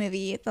that new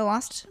movie, I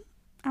almost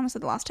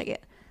said The Lost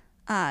Ticket.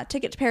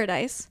 Ticket to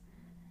Paradise,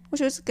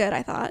 which was good,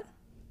 I thought.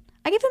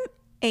 I give him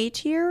A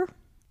tier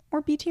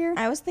or B tier.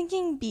 I was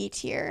thinking B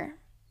tier.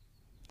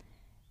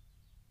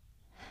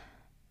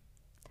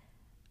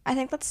 I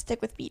think let's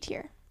stick with B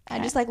tier. Okay. I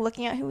just like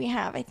looking at who we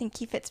have. I think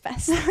he fits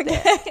best.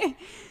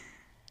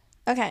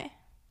 Okay.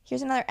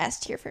 Here's another S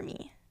tier for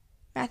me.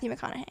 Matthew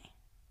McConaughey.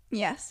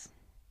 Yes.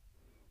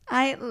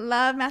 I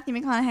love Matthew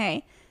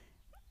McConaughey.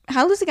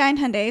 How to Lose a Guy in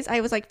 10 Days.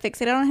 I was like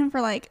fixated on him for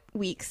like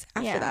weeks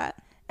after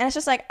that. And it's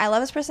just like, I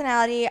love his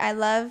personality. I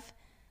love,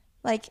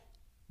 like,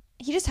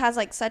 he just has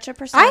like such a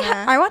persona.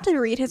 I want to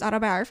read his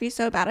autobiography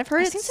so bad. I've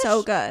heard it's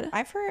so good.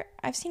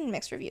 I've seen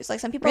mixed reviews. Like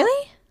some people.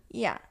 Really?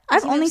 Yeah.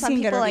 I've only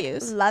seen good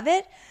reviews. Like, love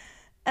it.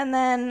 And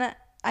then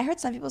I heard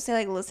some people say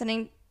like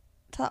listening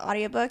to the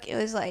audiobook, it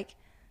was like,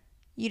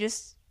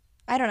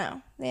 I don't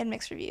know. They had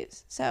mixed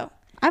reviews. So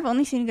I've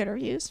only seen good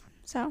reviews.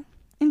 So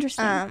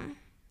interesting.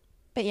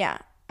 But yeah,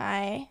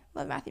 I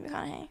love Matthew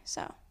McConaughey.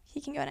 So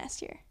he can go in S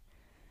tier.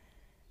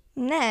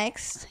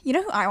 Next. You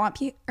know who I want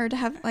to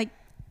have like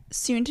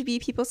soon to be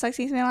people's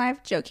sexiest man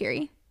alive? Joe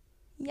Keery.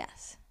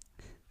 Yes.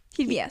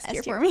 He'd be S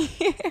tier for me.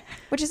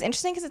 Which is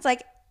interesting because it's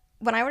like,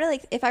 when I were to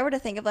like, if I were to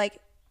think of like,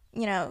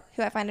 you know,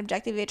 who I find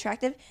objectively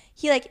attractive,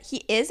 he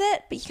is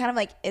it, but he kind of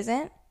like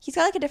isn't. He's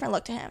got like a different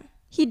look to him.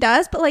 He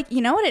does, but like, you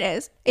know what it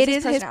is? It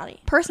is his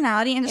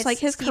personality and just like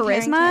his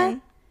charisma.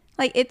 Harrington.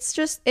 Like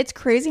it's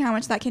crazy how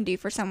much that can do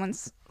for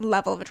someone's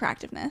level of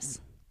attractiveness.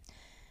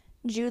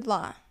 Jude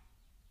Law.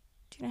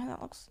 Do you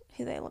know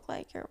who they look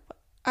like or what?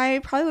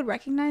 I probably would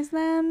recognize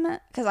them.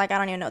 Because like I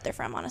don't even know what they're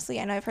from, honestly.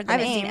 I know I've heard the I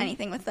name. haven't seen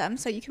anything with them,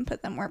 so you can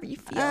put them wherever you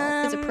feel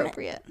is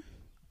appropriate.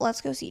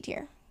 Let's go C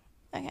tier.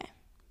 Okay.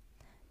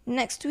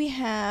 Next we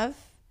have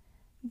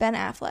Ben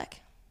Affleck.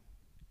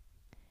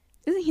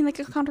 Isn't he like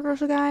a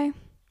controversial guy?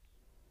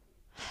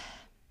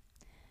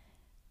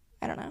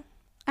 I don't know.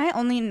 I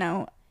only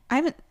know. I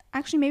haven't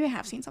actually. Maybe I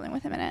have seen something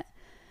with him in it.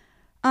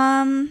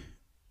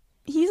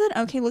 He's an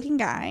okay looking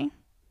guy.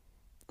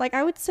 Like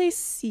I would say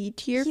C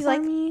tier for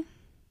me.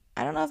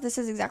 I don't know if this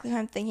is exactly who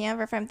I'm thinking of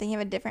or if I'm thinking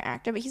of a different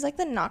actor, but he's like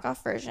the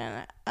knockoff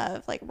version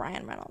of like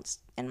Ryan Reynolds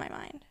in my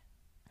mind.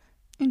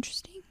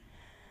 Interesting.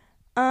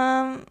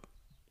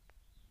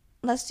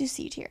 Let's do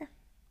C tier.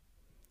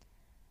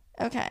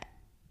 Okay.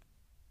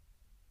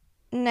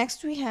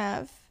 Next we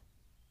have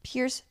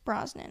Pierce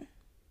Brosnan.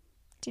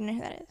 Do you know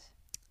who that is?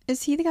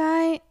 Is he the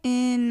guy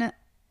in...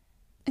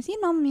 Is he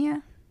in Mamma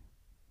Mia?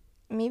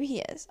 Maybe he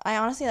is. I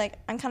honestly, like,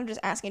 I'm kind of just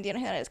asking, do you know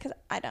who that is? Because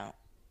I don't.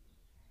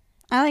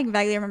 I, like,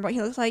 vaguely remember what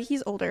he looks like.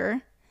 He's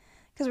older.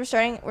 Because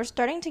we're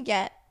starting to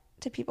get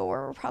to people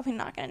where we're probably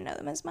not going to know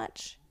them as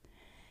much.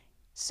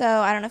 So,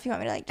 I don't know if you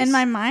want me to, like, just... In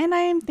my mind,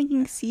 I am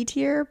thinking C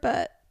tier,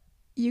 but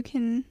you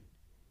can...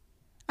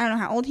 I don't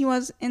know how old he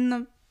was in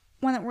the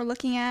one that we're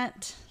looking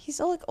at. He's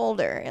still, like,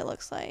 older, it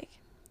looks like.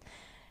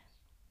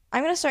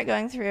 I'm going to start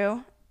going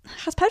through...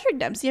 Has Patrick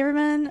Dempsey ever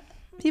been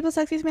People's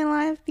Sexiest Man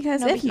Alive?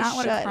 Because No, if but he not,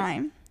 what a should.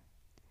 crime.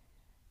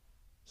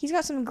 He's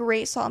got some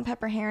great salt and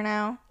pepper hair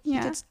now.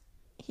 Yeah.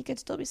 He could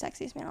still be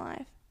Sexiest Man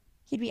Alive.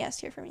 He'd be S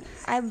tier for me.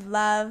 I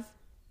love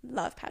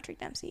Patrick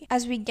Dempsey.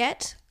 As we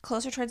get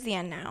closer towards the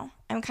end now,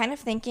 I'm kind of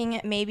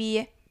thinking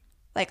maybe,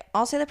 like,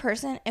 I'll say the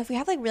person. If we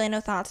have, like, really no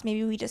thoughts,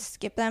 maybe we just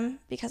skip them.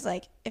 Because,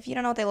 like, if you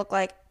don't know what they look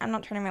like, I'm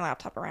not turning my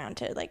laptop around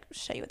to, like,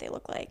 show you what they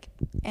look like.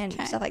 And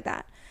Okay. stuff like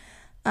that.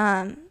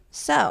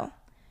 So,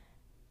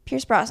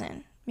 Pierce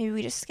Brosnan. Maybe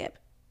we just skip.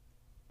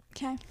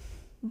 Okay.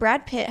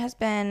 Brad Pitt has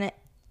been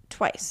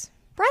twice.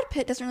 Brad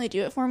Pitt doesn't really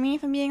do it for me,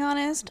 if I'm being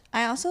honest.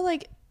 I also,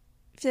 like,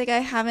 feel like I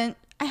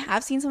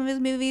have seen some of his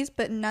movies,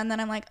 but none that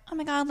I'm like, oh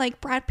my god,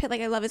 like, Brad Pitt,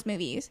 like, I love his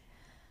movies.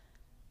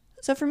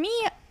 So for me,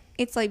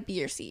 it's, like,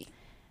 B or C.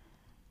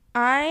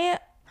 I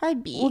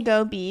Probably B. will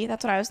go B.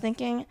 That's what I was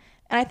thinking.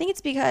 And I think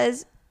it's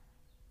because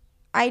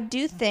I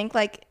do think,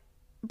 like,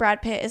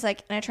 Brad Pitt is,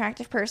 like, an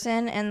attractive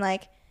person, and,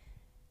 like,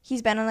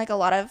 he's been in, like, a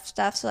lot of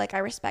stuff, so, like, I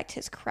respect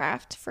his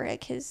craft for,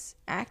 like, his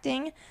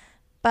acting.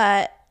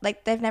 But,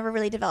 like, they've never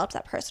really developed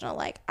that personal,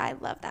 like, I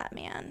love that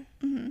man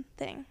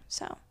thing.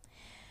 So,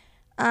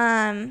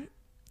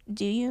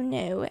 do you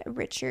know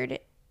Richard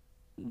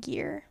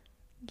Gere?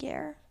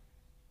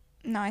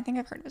 No, I think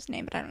I've heard of his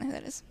name, but I don't know who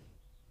that is.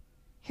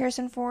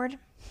 Harrison Ford?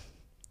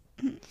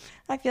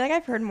 I feel like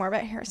I've heard more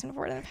about Harrison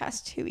Ford in the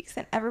past 2 weeks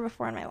than ever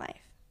before in my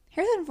life.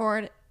 Harrison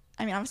Ford,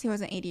 I mean, obviously he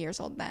wasn't 80 years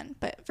old then,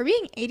 but for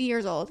being 80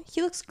 years old,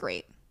 he looks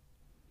great.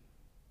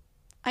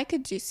 I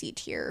could do C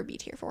tier or B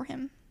tier for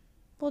him.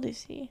 We'll do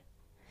C.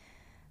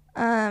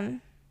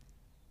 Denzel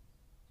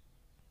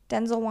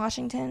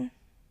Washington.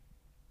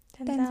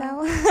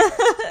 Denzel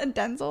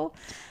Denzel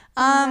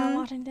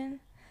Washington.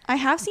 I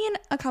have seen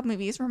a couple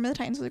movies. Remember the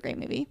Titans was a great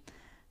movie.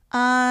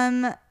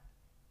 I'm not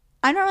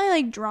really,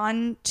 like,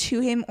 drawn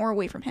to him or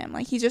away from him.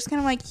 Like, he's just kind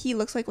of like, he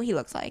looks like what he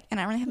looks like, and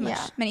I don't really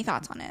have many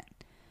thoughts on it.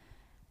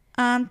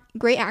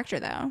 Great actor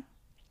though,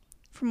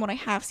 from what I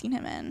have seen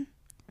him in.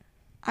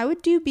 I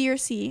would do B or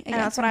C. And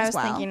that's what I was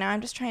thinking. Now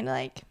I'm just trying to,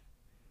 like,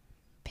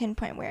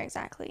 pinpoint where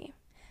exactly.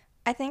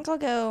 I think I'll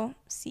go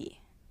C.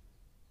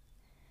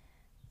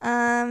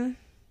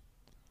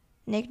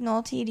 Nick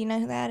Nolte, do you know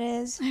who that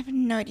is? I have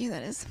no idea who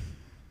that is.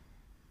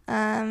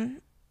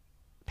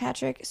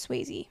 Patrick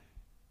Swayze.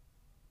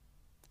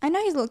 I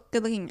know he's a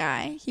good-looking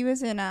guy. He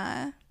was in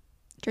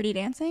Dirty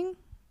Dancing,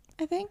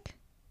 I think.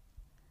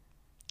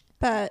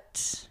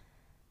 But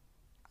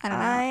I don't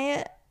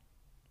know.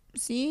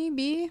 C,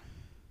 B?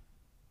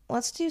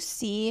 Let's do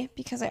C,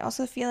 because I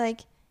also feel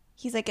like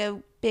he's, like,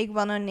 a big,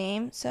 well-known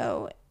name.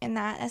 So in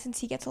that essence,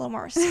 he gets a little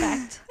more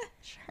respect.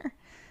 Sure.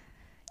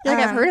 Yeah,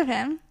 like, I've heard of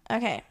him.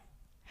 Okay.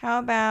 How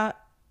about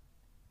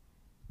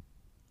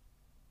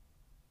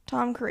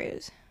Tom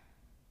Cruise?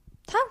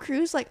 Tom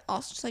Cruise, like,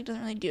 also just, like,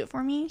 doesn't really do it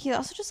for me. He's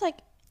also just, like,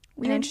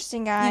 Weird, an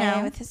interesting guy, you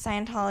know. with his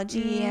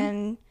Scientology,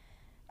 and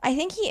I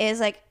think he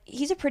is, like,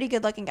 he's a pretty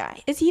good-looking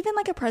guy. Is he even,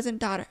 like, a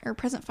present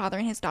father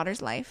in his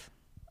daughter's life?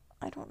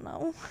 I don't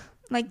know.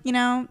 Like, you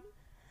know,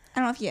 I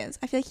don't know if he is.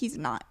 I feel like he's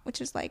not, which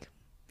is, like,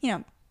 you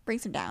know,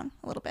 brings him down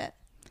a little bit.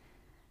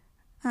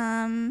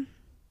 How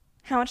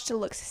much do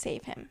looks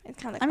save him?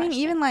 It's kind of the I mean,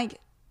 question. even,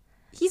 like,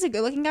 he's a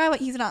good-looking guy, but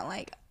he's not,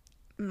 like,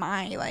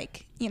 my,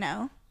 like, you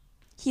know.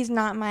 He's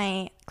not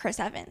my Chris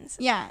Evans.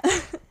 Yeah.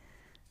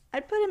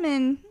 I'd put him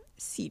in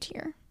C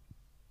tier.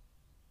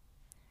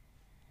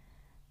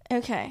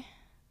 Okay.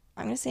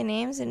 I'm going to say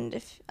names, and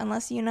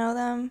unless you know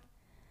them.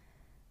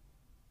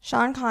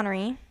 Sean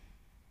Connery.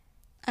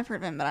 I've heard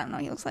of him, but I don't know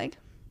what he looks like.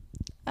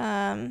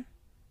 John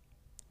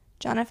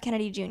F.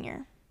 Kennedy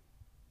Jr.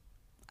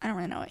 I don't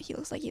really know what he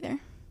looks like either.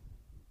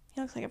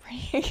 He looks like a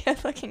pretty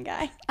good-looking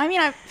guy. I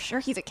mean, I'm sure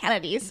he's a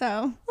Kennedy,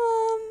 so.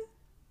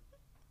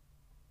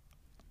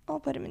 I'll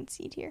put him in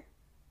C tier.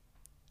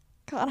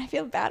 God, I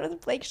feel bad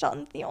with Blake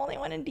Shelton's the only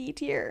one in D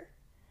tier.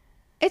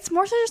 It's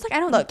more so just like, I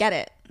don't get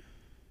it.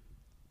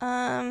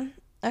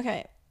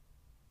 Okay.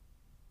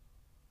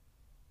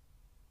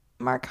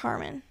 Mark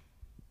Harmon.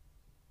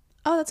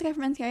 Oh, that's the guy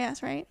from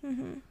NCIS, right?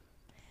 Mm-hmm.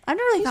 I've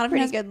never really He's thought of him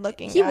pretty as good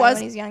looking. He guy was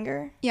when he's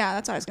younger. Yeah,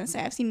 that's what I was gonna say.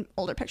 I've seen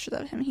older pictures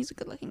of him. He's a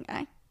good looking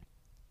guy.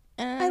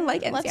 I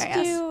like NCIS. Let's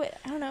do,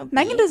 I don't know.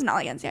 Megan does not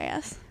like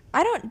NCIS.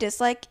 I don't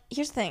dislike.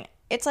 Here's the thing.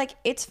 It's like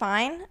it's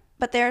fine,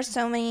 but there are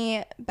so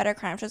many better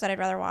crime shows that I'd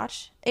rather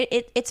watch.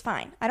 It's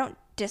fine. I don't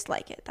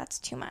dislike it. That's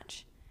too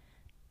much.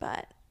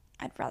 But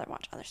I'd rather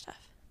watch other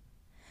stuff.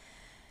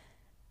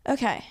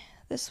 Okay,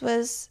 this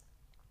was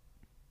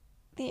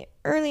the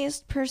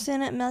earliest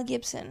person at Mel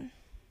Gibson.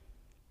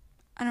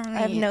 I don't really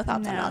I have no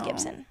thoughts on Mel know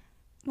Gibson.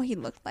 what he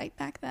looked like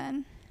back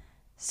then.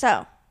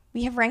 So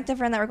we have ranked the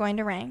friend that we're going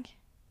to rank.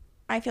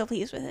 I feel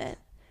pleased with it.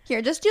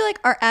 Here, just do like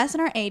our S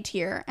and our A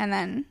tier, and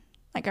then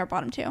like our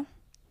bottom two.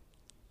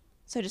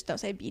 So just don't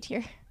say B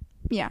tier.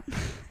 Yeah.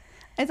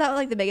 Is that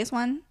like the biggest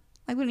one?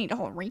 Like we need a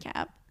whole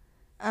recap.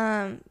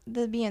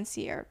 The B and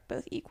C are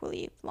both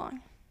equally long.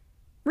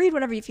 Read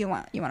whatever you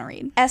want to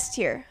read. S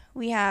tier,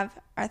 we have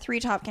our 3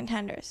 top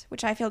contenders,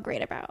 which I feel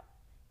great about.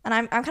 And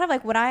I'm kind of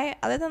like, would I,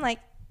 other than like,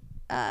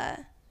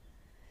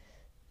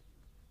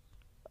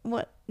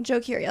 what, Joe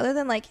Keery, other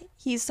than like,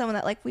 he's someone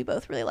that like we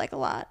both really like a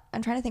lot.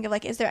 I'm trying to think of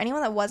like, is there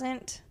anyone that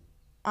wasn't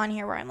on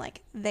here where I'm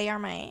like, they are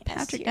my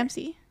Patrick S tier?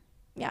 Dempsey.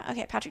 Yeah,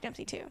 okay, Patrick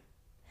Dempsey too.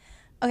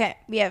 Okay,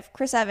 we have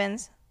Chris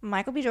Evans,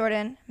 Michael B.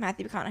 Jordan,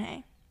 Matthew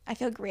McConaughey. I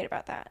feel great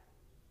about that.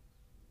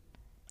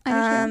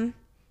 I do too.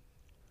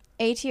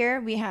 A tier,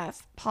 we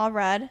have Paul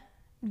Rudd,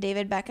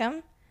 David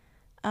Beckham,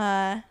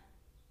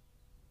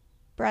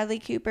 Bradley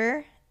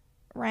Cooper,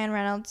 Ryan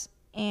Reynolds,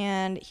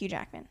 and Hugh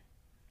Jackman.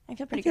 I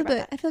feel pretty good about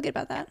that. I feel good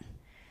about that.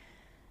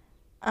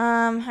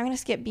 I'm going to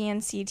skip B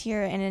and C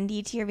tier, and in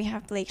D tier, we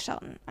have Blake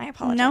Shelton. I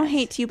apologize. No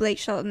hate to you, Blake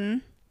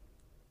Shelton.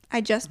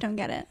 I just don't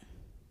get it.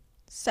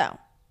 So,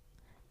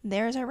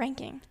 there's our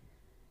ranking.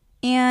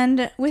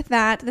 And with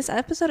that, this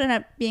episode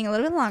ended up being a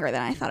little bit longer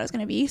than I thought it was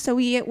going to be. So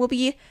we will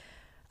be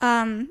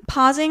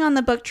pausing on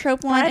the book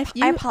trope one.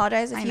 I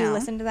apologize if I you know.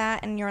 listened to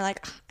that and you're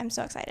like, I'm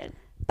so excited.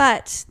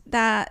 But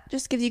that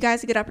just gives you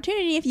guys a good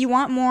opportunity if you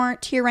want more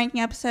tier ranking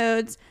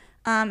episodes.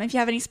 If you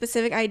have any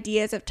specific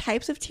ideas of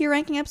types of tier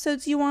ranking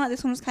episodes you want.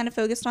 This one was kind of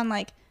focused on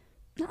like,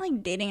 not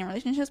like dating and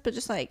relationships, but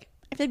just like,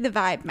 I feel like the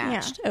vibe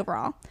matched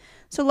overall.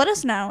 So let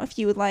us know if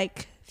you would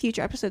like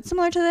future episodes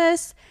similar to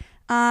this.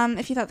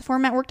 If you thought the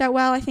format worked out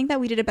well. I think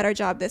that we did a better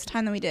job this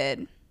time than we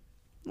did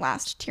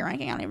last tier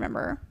ranking. I don't even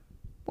remember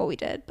what we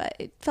did, but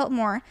it felt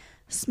more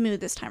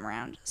smooth this time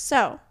around.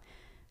 So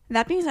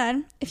that being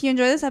said, if you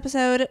enjoyed this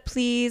episode,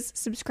 please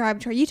subscribe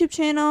to our YouTube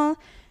channel,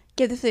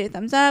 give this video a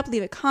thumbs up,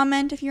 leave a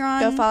comment if you're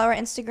on. Go follow our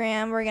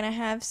Instagram. We're going to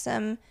have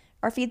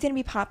our feed's going to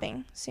be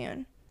popping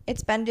soon.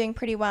 It's been doing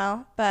pretty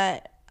well,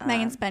 but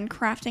Megan's been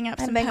crafting up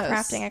some posts.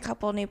 posts. I've been crafting a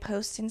couple new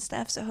posts and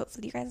stuff, so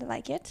hopefully you guys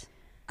like it.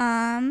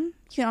 You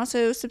can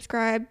also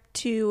subscribe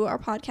to our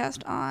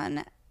podcast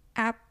on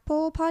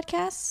Apple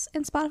Podcasts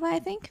and Spotify, I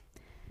think.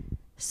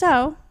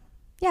 So,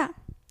 yeah.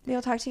 We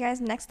will talk to you guys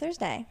next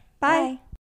Thursday. Bye. Bye.